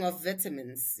taking of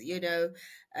vitamins.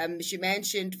 She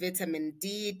mentioned vitamin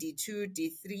D, D2,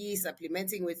 D3,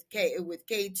 supplementing with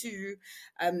K2.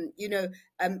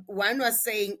 One was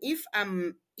saying if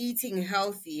I'm eating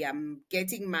healthy, I'm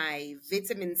getting my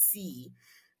vitamin C,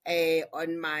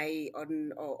 on my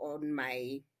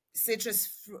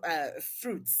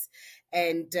fruits,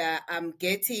 and I'm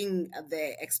getting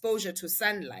the exposure to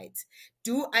sunlight,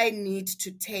 do I need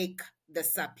to take the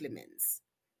supplements?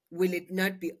 Will it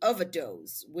not be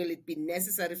overdose? Will it be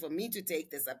necessary for me to take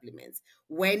the supplements?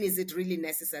 When is it really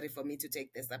necessary for me to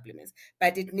take the supplements?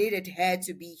 But it needed her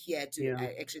to be here to Yeah.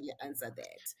 actually answer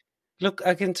that. Look,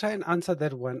 I can try and answer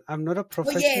that one. I'm not a Oh, yes,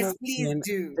 professional, please and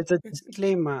do. as a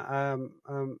disclaimer,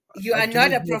 You I are do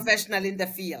not a have, professional in the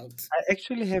field. I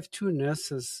actually have two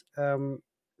nurses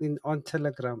in on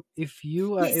Telegram. If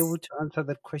you are able Yes. to answer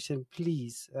that question,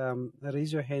 please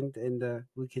raise your hand and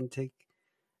we can take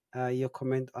your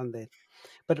comment on that.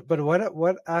 But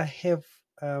what I have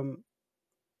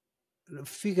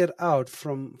figured out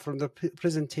from the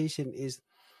presentation is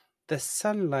the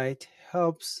sunlight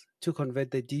helps to convert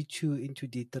the D2 into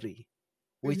D3,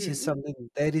 which is Mm-hmm. something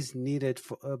that is needed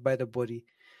for by the body.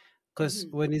 Because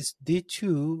Mm-hmm. when it's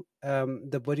D2,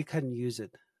 the body can't use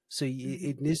it, so Mm-hmm.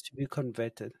 it needs to be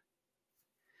converted.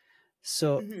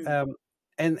 So Mm-hmm.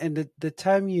 and the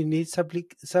time you need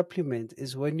supplement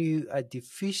is when you are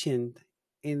deficient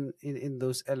in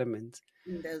those elements.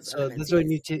 In those So elements, that's when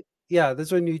yes. you take, yeah,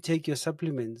 that's when you take your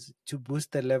supplements to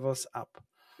boost the levels up.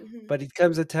 Mm-hmm. But it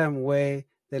comes a time where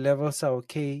the levels are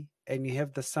okay and you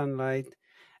have the sunlight.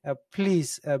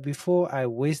 Please, before I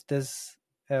waste this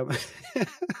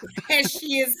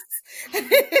She is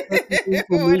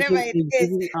whatever information it in is.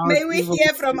 giving out May we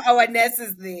hear from information, our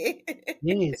nurses there.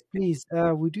 yes, please.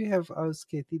 We do have our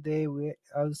Kathy there.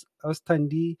 Our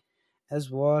Standi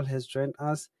as well has joined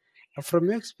us. From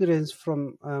your experience,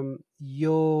 from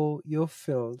your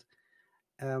field,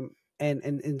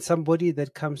 and somebody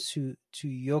that comes to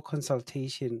your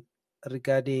consultation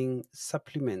regarding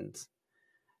supplements,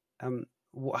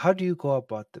 how do you go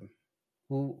about them?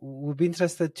 We'll be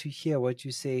interested to hear what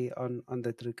you say on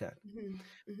that regard. Mm-hmm.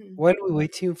 Mm-hmm. While we're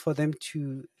waiting for them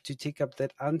to take up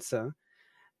that answer,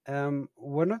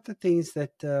 one of the things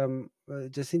that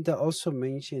Jacinta also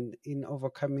mentioned in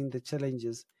overcoming the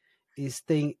challenges is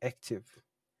staying active.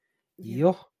 Yeah.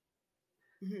 Yo,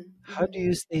 Mm-hmm. how Mm-hmm. do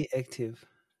you stay active?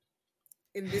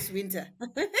 In this winter.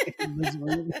 In this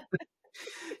world?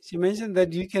 She mentioned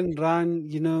that you can run,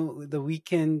 the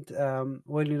weekend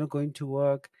while you're not going to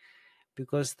work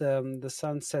because the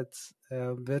sun sets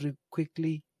very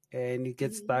quickly and it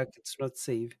gets Mm-hmm. dark. It's not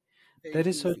safe. Very That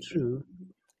is so easy. true.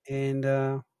 And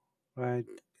right,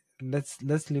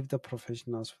 let's leave the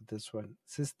professionals for this one.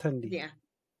 Sis Tandy, Yeah.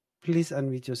 please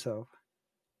unmute yourself.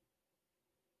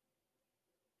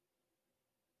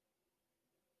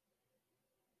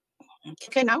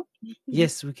 Okay, now?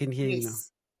 Yes, we can hear you now.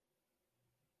 Yes.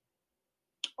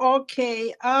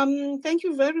 Okay. Thank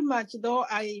you very much. Though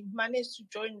I managed to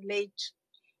join late,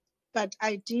 but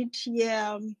I did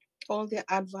hear all the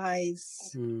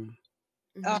advice. Mm.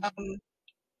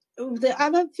 The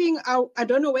other thing, I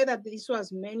don't know whether this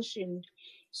was mentioned.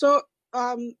 So,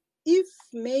 if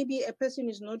maybe a person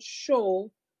is not sure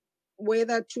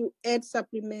whether to add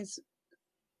supplements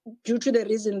due to the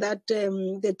reason that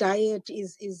the diet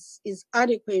is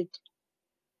adequate,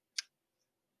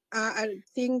 I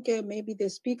think maybe the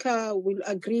speaker will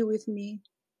agree with me.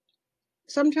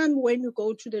 Sometimes when you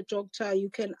go to the doctor, you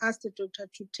can ask the doctor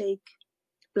to take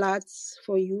bloods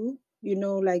for you.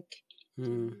 Like,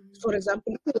 for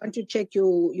example, if you want to check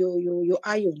your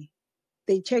iron,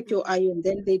 they check your iron,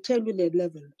 then they tell you the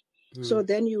level. So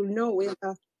then you'll know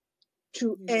whether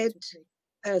to add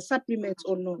supplements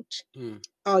or not.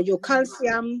 Your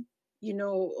calcium,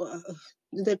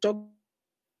 the doctor,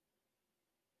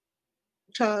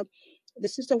 the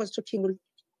sister was talking, will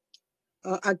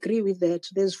agree with that.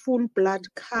 There's full blood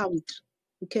count.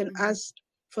 You can ask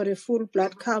for a full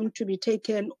blood count to be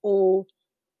taken, or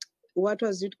what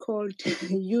was it called?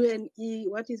 UNE,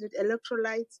 what is it?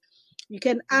 Electrolytes. You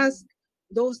can ask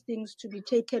those things to be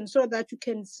taken so that you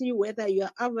can see whether you're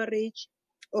average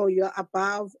or you're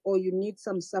above or you need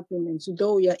some supplements,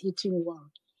 though you're eating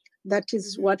well. That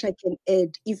is what I can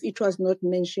add if it was not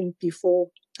mentioned before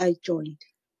I joined.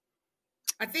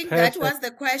 I think that Perfect. was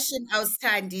the question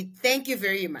outstanding. Thank you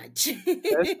very much. That's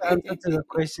the answer to the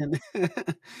question.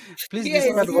 Please Yes,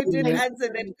 discard what you did Nell, answer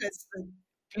that question.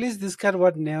 please discard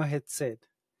what Nell had said.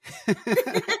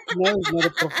 Nell is not a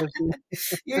professional.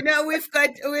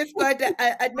 We've got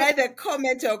another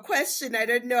comment or question. I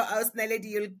don't know, Ausnaledi,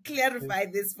 you'll clarify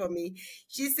this for me.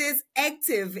 She says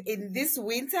active in this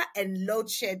winter and load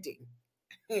shedding.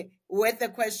 With a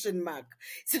question mark.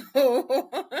 So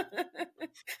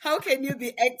how can you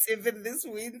be active in this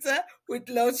winter with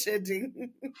load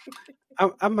shedding?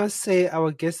 I must say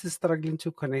our guest is struggling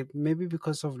to connect, maybe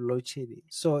because of load shedding.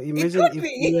 So It imagine could if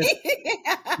we be.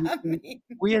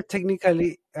 We are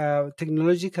technologically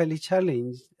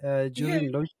challenged Yeah.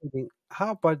 during load shedding.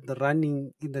 How about the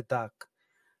running in the dark?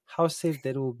 How safe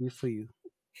that will be for you?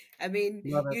 I mean,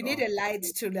 Not at you need all. a light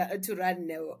to run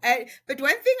now. But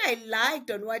one thing I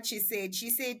liked on what she said,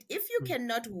 if you Mm,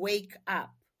 cannot wake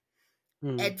up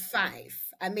mm, at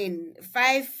 5, I mean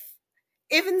 5,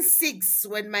 even 6,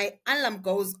 when my alarm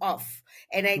goes off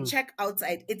and I mm. check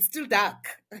outside, it's still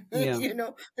dark. Yeah.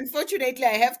 Unfortunately,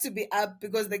 I have to be up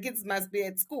because the kids must be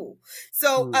at school.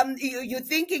 So Mm, you're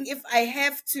thinking if I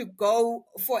have to go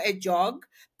for a jog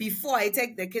before I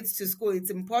take the kids to school,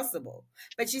 it's impossible.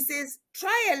 But she says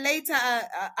try a later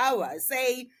hour,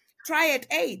 say try at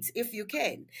 8 if you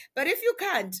can. But if you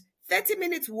can't, 30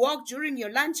 minutes walk during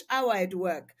your lunch hour at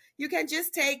work. You can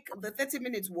just take the 30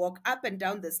 minutes walk up and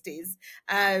down the stairs.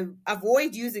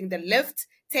 Avoid using the lift.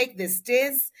 Take the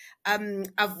stairs.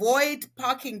 Avoid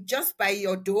parking just by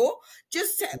your door.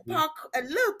 Just mhm. park a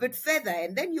little bit further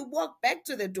and then you walk back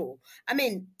to the door. I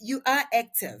mean, you are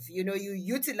active. You're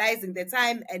utilizing the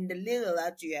time and the little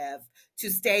that you have to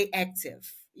stay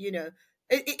active.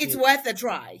 It's Yeah, worth a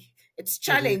try. It's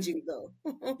it is. challenging though.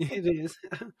 It is.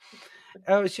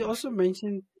 She also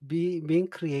mentioned being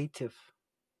creative.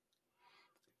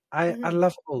 I Mhm.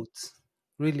 love oats.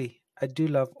 Really, I do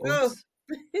love Oh. oats.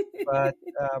 But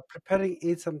preparing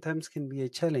it sometimes can be a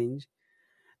challenge.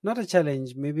 Not a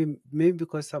challenge, maybe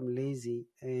because I'm lazy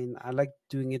and I like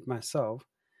doing it myself.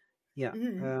 Yeah.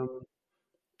 Mhm.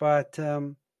 But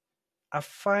I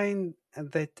find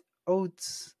that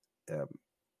oats um,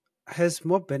 has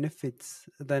more benefits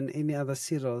than any other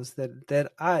cereals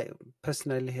that I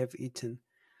personally have eaten.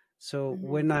 So Mhm.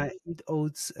 when I eat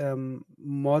oats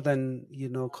more than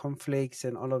cornflakes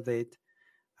and all of that,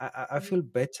 I feel Mhm.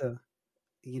 better.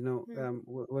 Mhm.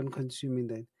 When consuming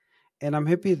that, and I'm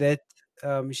happy Mhm. that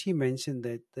she mentioned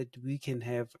that we can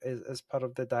have as part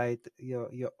of the diet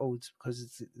your oats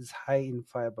because it's high in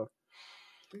fiber.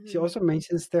 She Mhm. also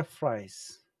mentioned stir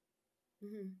fries.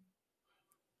 Mhm.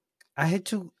 I had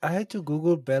to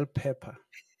Google bell pepper,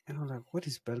 and I'm like, what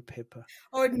is bell pepper?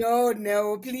 Oh no,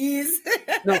 no, please.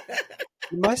 No,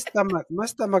 my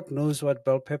stomach knows what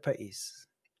bell pepper is.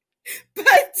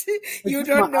 But It's you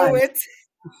just my don't know eyes. it.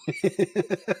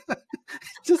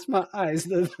 Just my eyes.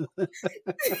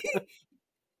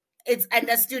 It's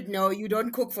understood. No, you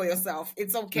don't cook for yourself.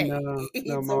 It's okay. No,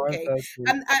 no, It's my wife okay. does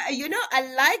it.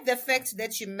 I like the fact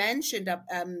that you mentioned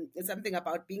something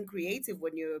about being creative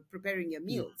when you're preparing your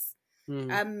Mm, meals. mm,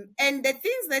 And the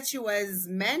things that she was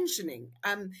mentioning,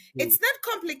 mm, it's not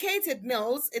complicated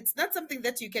meals. It's not something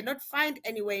that you cannot find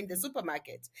anywhere in the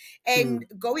supermarket. And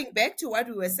mm. going back to what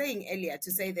we were saying earlier,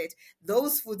 to say that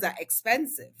those foods are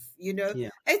expensive, Yeah,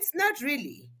 it's not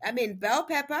really. I mean, bell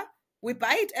pepper, we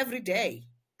buy it every day.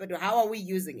 But how are we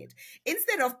using it?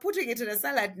 Instead of putting it in a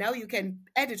salad, now you can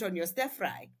add it on your stir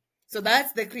fry. So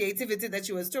that's the creativity that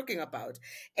she was talking about.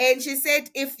 And she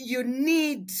said, if you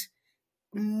need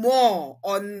more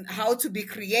on how to be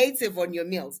creative on your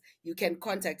meals, you can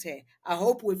contact her. I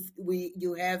hope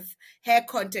you have her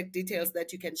contact details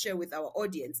that you can share with our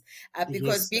audience. Because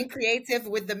yes, being creative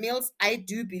with the meals, I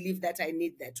do believe that I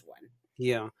need that one.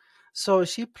 yeah. So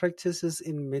she practices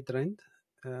in Midrand.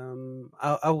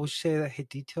 I will share her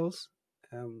details,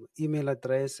 email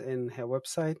address, and her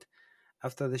website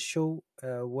after the show,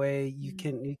 where you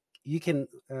can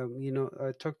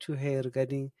talk to her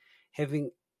regarding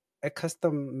having a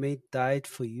custom made diet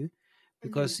for you,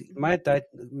 Mhm, because mhm. my diet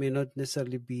may not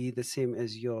necessarily be the same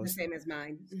as The yours. same as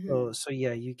mine. So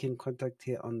yeah, you can contact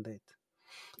her on that.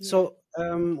 Yeah. So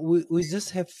we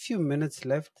just have few minutes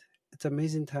left. It's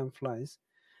amazing, time flies.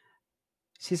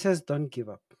 She says, "Don't give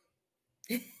up."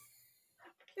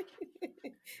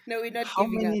 No, we're not How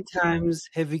giving up. many times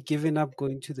have you given up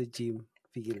going to the gym,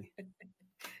 Vigili?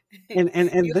 And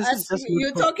You this is asked just me, not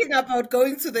you're for. talking about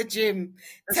going to the gym.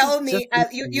 This is Tell just me, not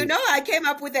for you you. know, I came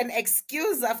up with an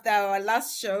excuse after our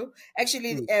last show.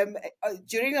 Actually, Mm,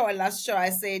 during our last show, I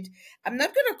said, I'm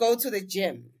not going to go to the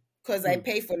gym because I mm,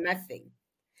 pay for nothing.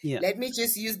 yeah, Let me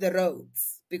just use the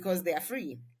roads because they are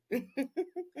free.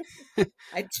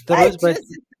 I the tried roads. But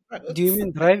using the do you roads.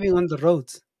 mean driving on the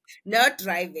roads? Not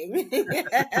driving.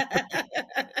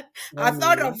 I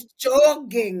thought Running, of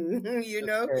jogging,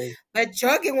 okay. but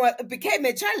jogging became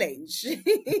a challenge.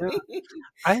 Yeah,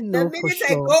 I The know for minute I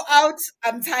sure. go out,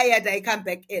 I'm tired, I come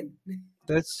back in.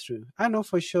 That's true. I know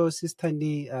for sure. Sister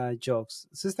Ni jogs.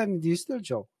 Sister Ni, do you still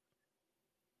jog?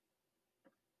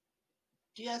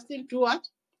 Do you still do what?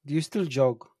 Do you still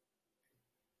jog?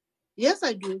 Yes,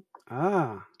 I do.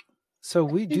 Ah, so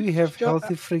we do Still have jo-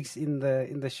 healthy freaks in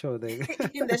the show there.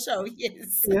 In the show,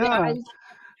 yes. yeah, Yeah.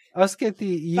 Kathy,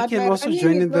 you But can my also running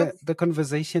join is in not. the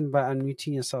conversation by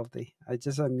unmuting yourself there. I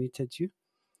just unmuted you.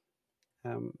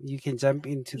 You can jump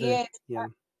into the, Yes, yeah.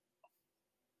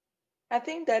 I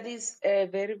think that is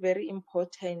very, very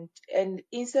important. And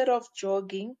instead of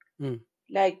jogging, Mm,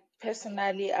 like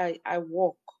personally, I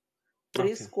walk,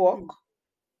 okay. brisk walk.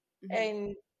 Mhm, mhm,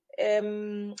 And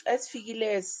as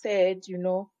Figile has said,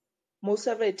 most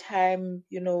of the time,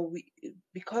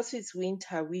 because it's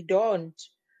winter, we don't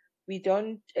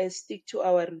stick to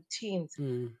our routines.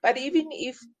 Mm, But even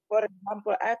if, for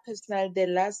example, I personally, the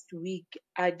last week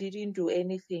I didn't do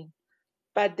anything,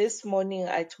 but this morning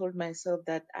I told myself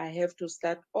that I have to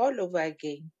start all over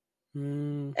again,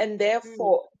 mm, and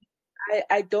mhm, therefore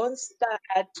I don't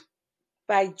start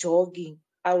by jogging.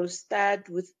 I will start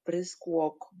with brisk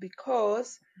walk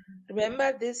because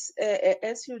remember this,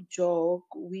 as you jog,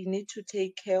 we need to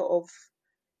take care of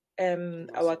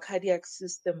our muscles. cardiac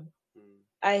system. Mm,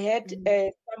 I had mhm,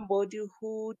 somebody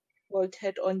who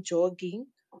defaulted on jogging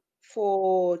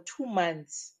for 2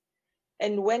 months.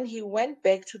 And when he went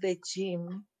back to the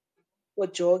gym for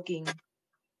jogging,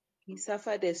 he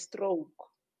suffered a stroke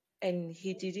and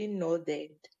he didn't know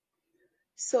that.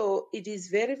 So it is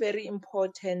very, very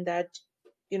important that,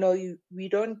 we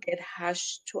don't get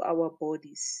harsh to our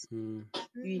bodies. mm,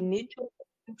 You mhm, need to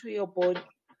listen to your body,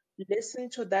 listen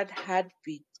to that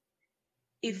heartbeat.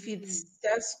 If mhm, it's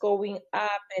just going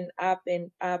up and up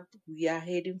and up, we are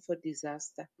heading for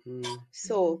disaster. mm,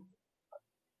 So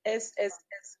as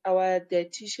our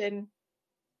dietitian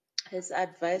has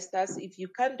advised us, if you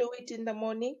can't do it in the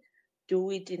morning, do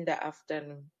it in the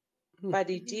afternoon. mm. But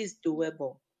it mhm, is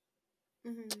doable.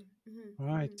 mhm, mhm, All mhm,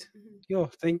 right. mhm, Yo,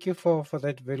 thank you for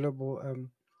that valuable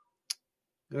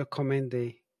comment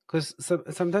there. Because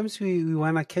sometimes we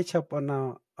want to catch up on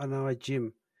our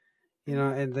gym,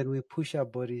 mhm. and then we push our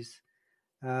bodies.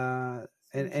 Uh,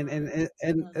 and, So and, true. and, and,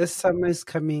 and as summer is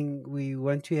coming, we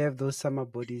want to have those summer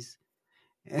bodies.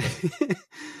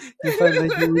 You find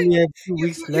that you only have 2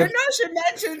 weeks You left. know, she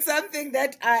mentioned something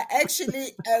that I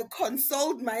actually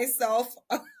consoled myself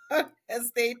on a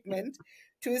statement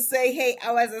to say, hey,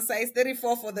 I was a size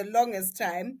 34 for the longest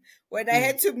time. When I Mm,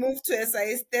 had to move to a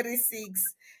size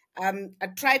 36, I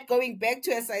tried going back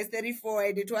to a size 34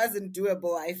 and it wasn't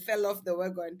doable. I fell off the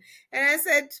wagon. And I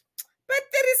said, but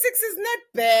 36 is not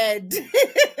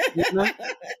you know,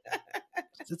 bad.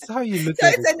 that's how you look So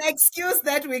at it's it. an excuse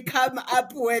that we come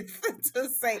up with to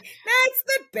say, no, it's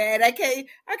not bad. I can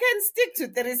stick to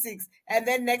 36. And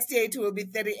then next year it will be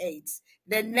 38.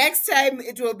 Then next time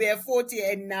it will be a 40.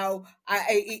 And now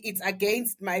it's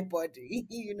against my body,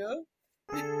 you know?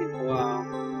 Wow.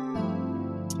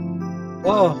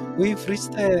 Well, we've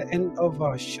reached the end of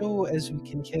our show as we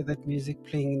can hear that music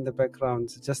playing in the background.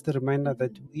 Just a reminder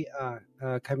that Mhm, we are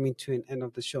coming to an end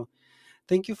of the show.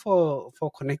 Thank you for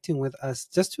connecting with us.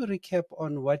 Just to recap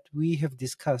on what we have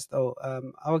discussed, or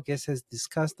our guest has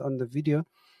discussed on the video.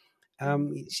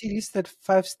 mhm, She listed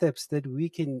 5 steps that we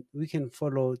can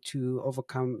follow to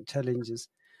overcome challenges.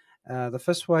 The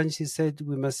first one, she said,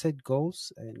 we must set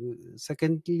goals, and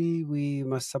secondly, we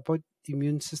must support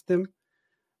immune system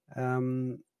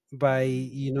um, by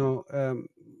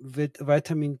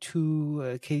vitamin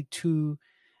 2, K2,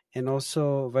 and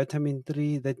also vitamin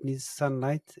 3 that needs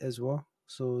sunlight as well,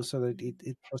 so that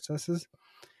it processes.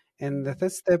 And the mhm,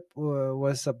 third step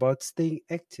was about staying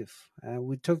active.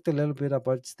 We talked a little bit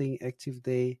about staying active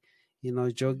there,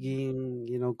 mhm, jogging,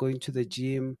 going to the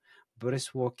gym,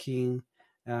 brisk walking.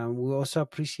 We also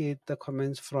appreciate the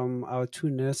comments from our 2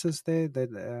 nurses there that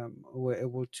were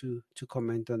able to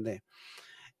comment on there.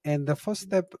 And the first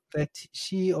mhm, step that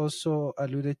she also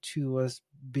alluded to was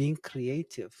being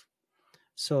creative.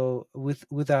 So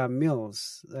with our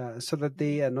meals, so that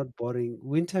they mhm. are not boring.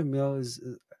 Winter meal is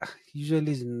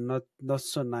usually is not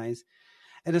so nice,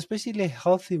 and especially a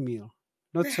healthy meal,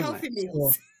 not The so nice. healthy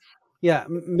So meals. yeah,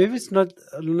 maybe it's not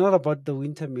about the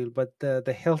winter meal, but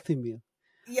the healthy meal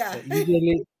Yeah.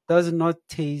 usually does not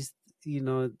taste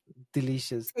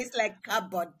delicious. Tastes like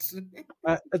cardboard.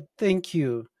 Thank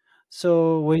you.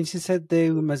 So when she said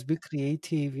they we must be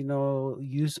creative,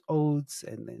 use oats,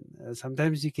 and then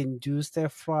sometimes you can do stir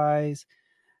fries,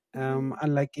 Mhm,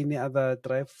 unlike any other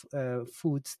dry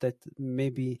foods that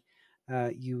maybe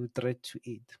you dread to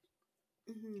eat.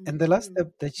 mhm, And the last mhm,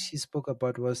 step that she spoke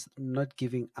about was not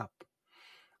giving up,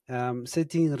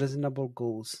 setting reasonable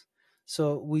goals.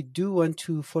 So we do want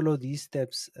to follow these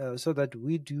steps so that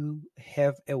we do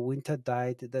have a winter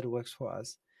diet that works for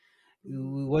us.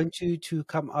 mhm, We want you to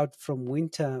come out from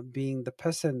winter being the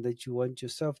person that you want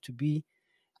yourself to be,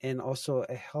 and also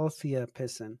a healthier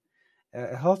person.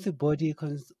 A healthy body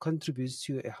contributes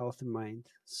to a healthy mind.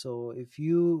 So if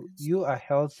you are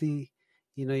healthy,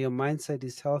 your mindset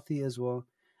is healthy as well.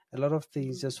 A lot of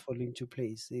things just fall into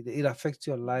place. It affects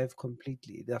your life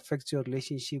completely. It affects your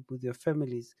relationship with your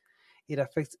families. It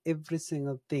affects every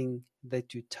single thing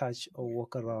that you touch or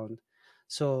walk around.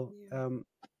 So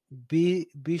be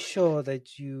sure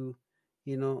that you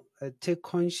take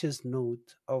conscious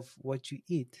note of what you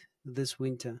eat this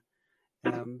winter,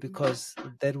 because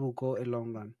that will go a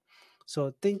long run.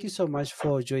 So thank you so much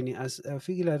for joining us.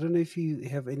 Figila, I don't know if you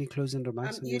have any closing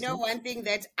remarks on your side. One thing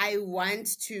that I want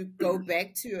to go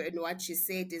back to and what she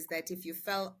said is that if you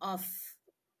fell off,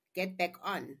 get back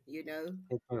on.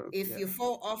 If Yeah, you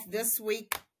fall off this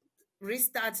week,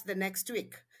 restart the next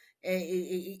week.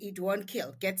 It won't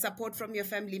kill. Get support from your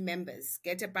family members.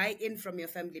 Get a buy-in from your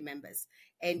family members,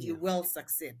 and you yeah. will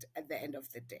succeed at the end of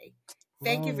the day.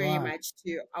 Thank All you very right. much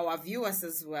to our viewers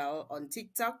as well on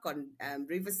TikTok, on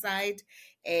Riverside,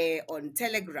 on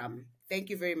Telegram.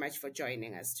 Thank you very much for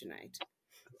joining us tonight.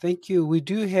 Thank you. We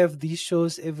do have these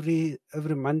shows every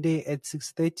Monday at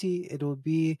 6:30. It will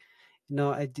be,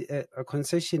 a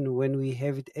concession when we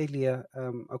have it earlier,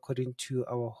 according to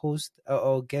our host,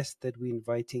 our guest that we're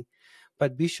inviting.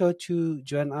 But be sure to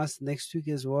join us next week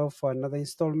as well for another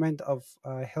installment of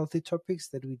healthy topics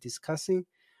that we're discussing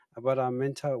about our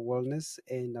mental wellness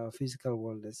and our physical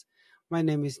wellness. My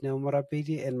name is Neomora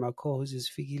Pedi and my co-host is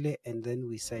Figile, and then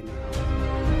we sign out.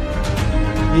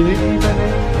 You need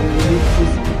internet?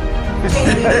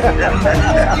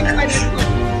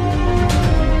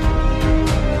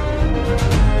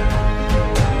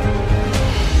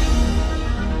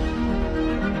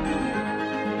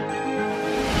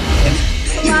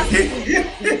 You need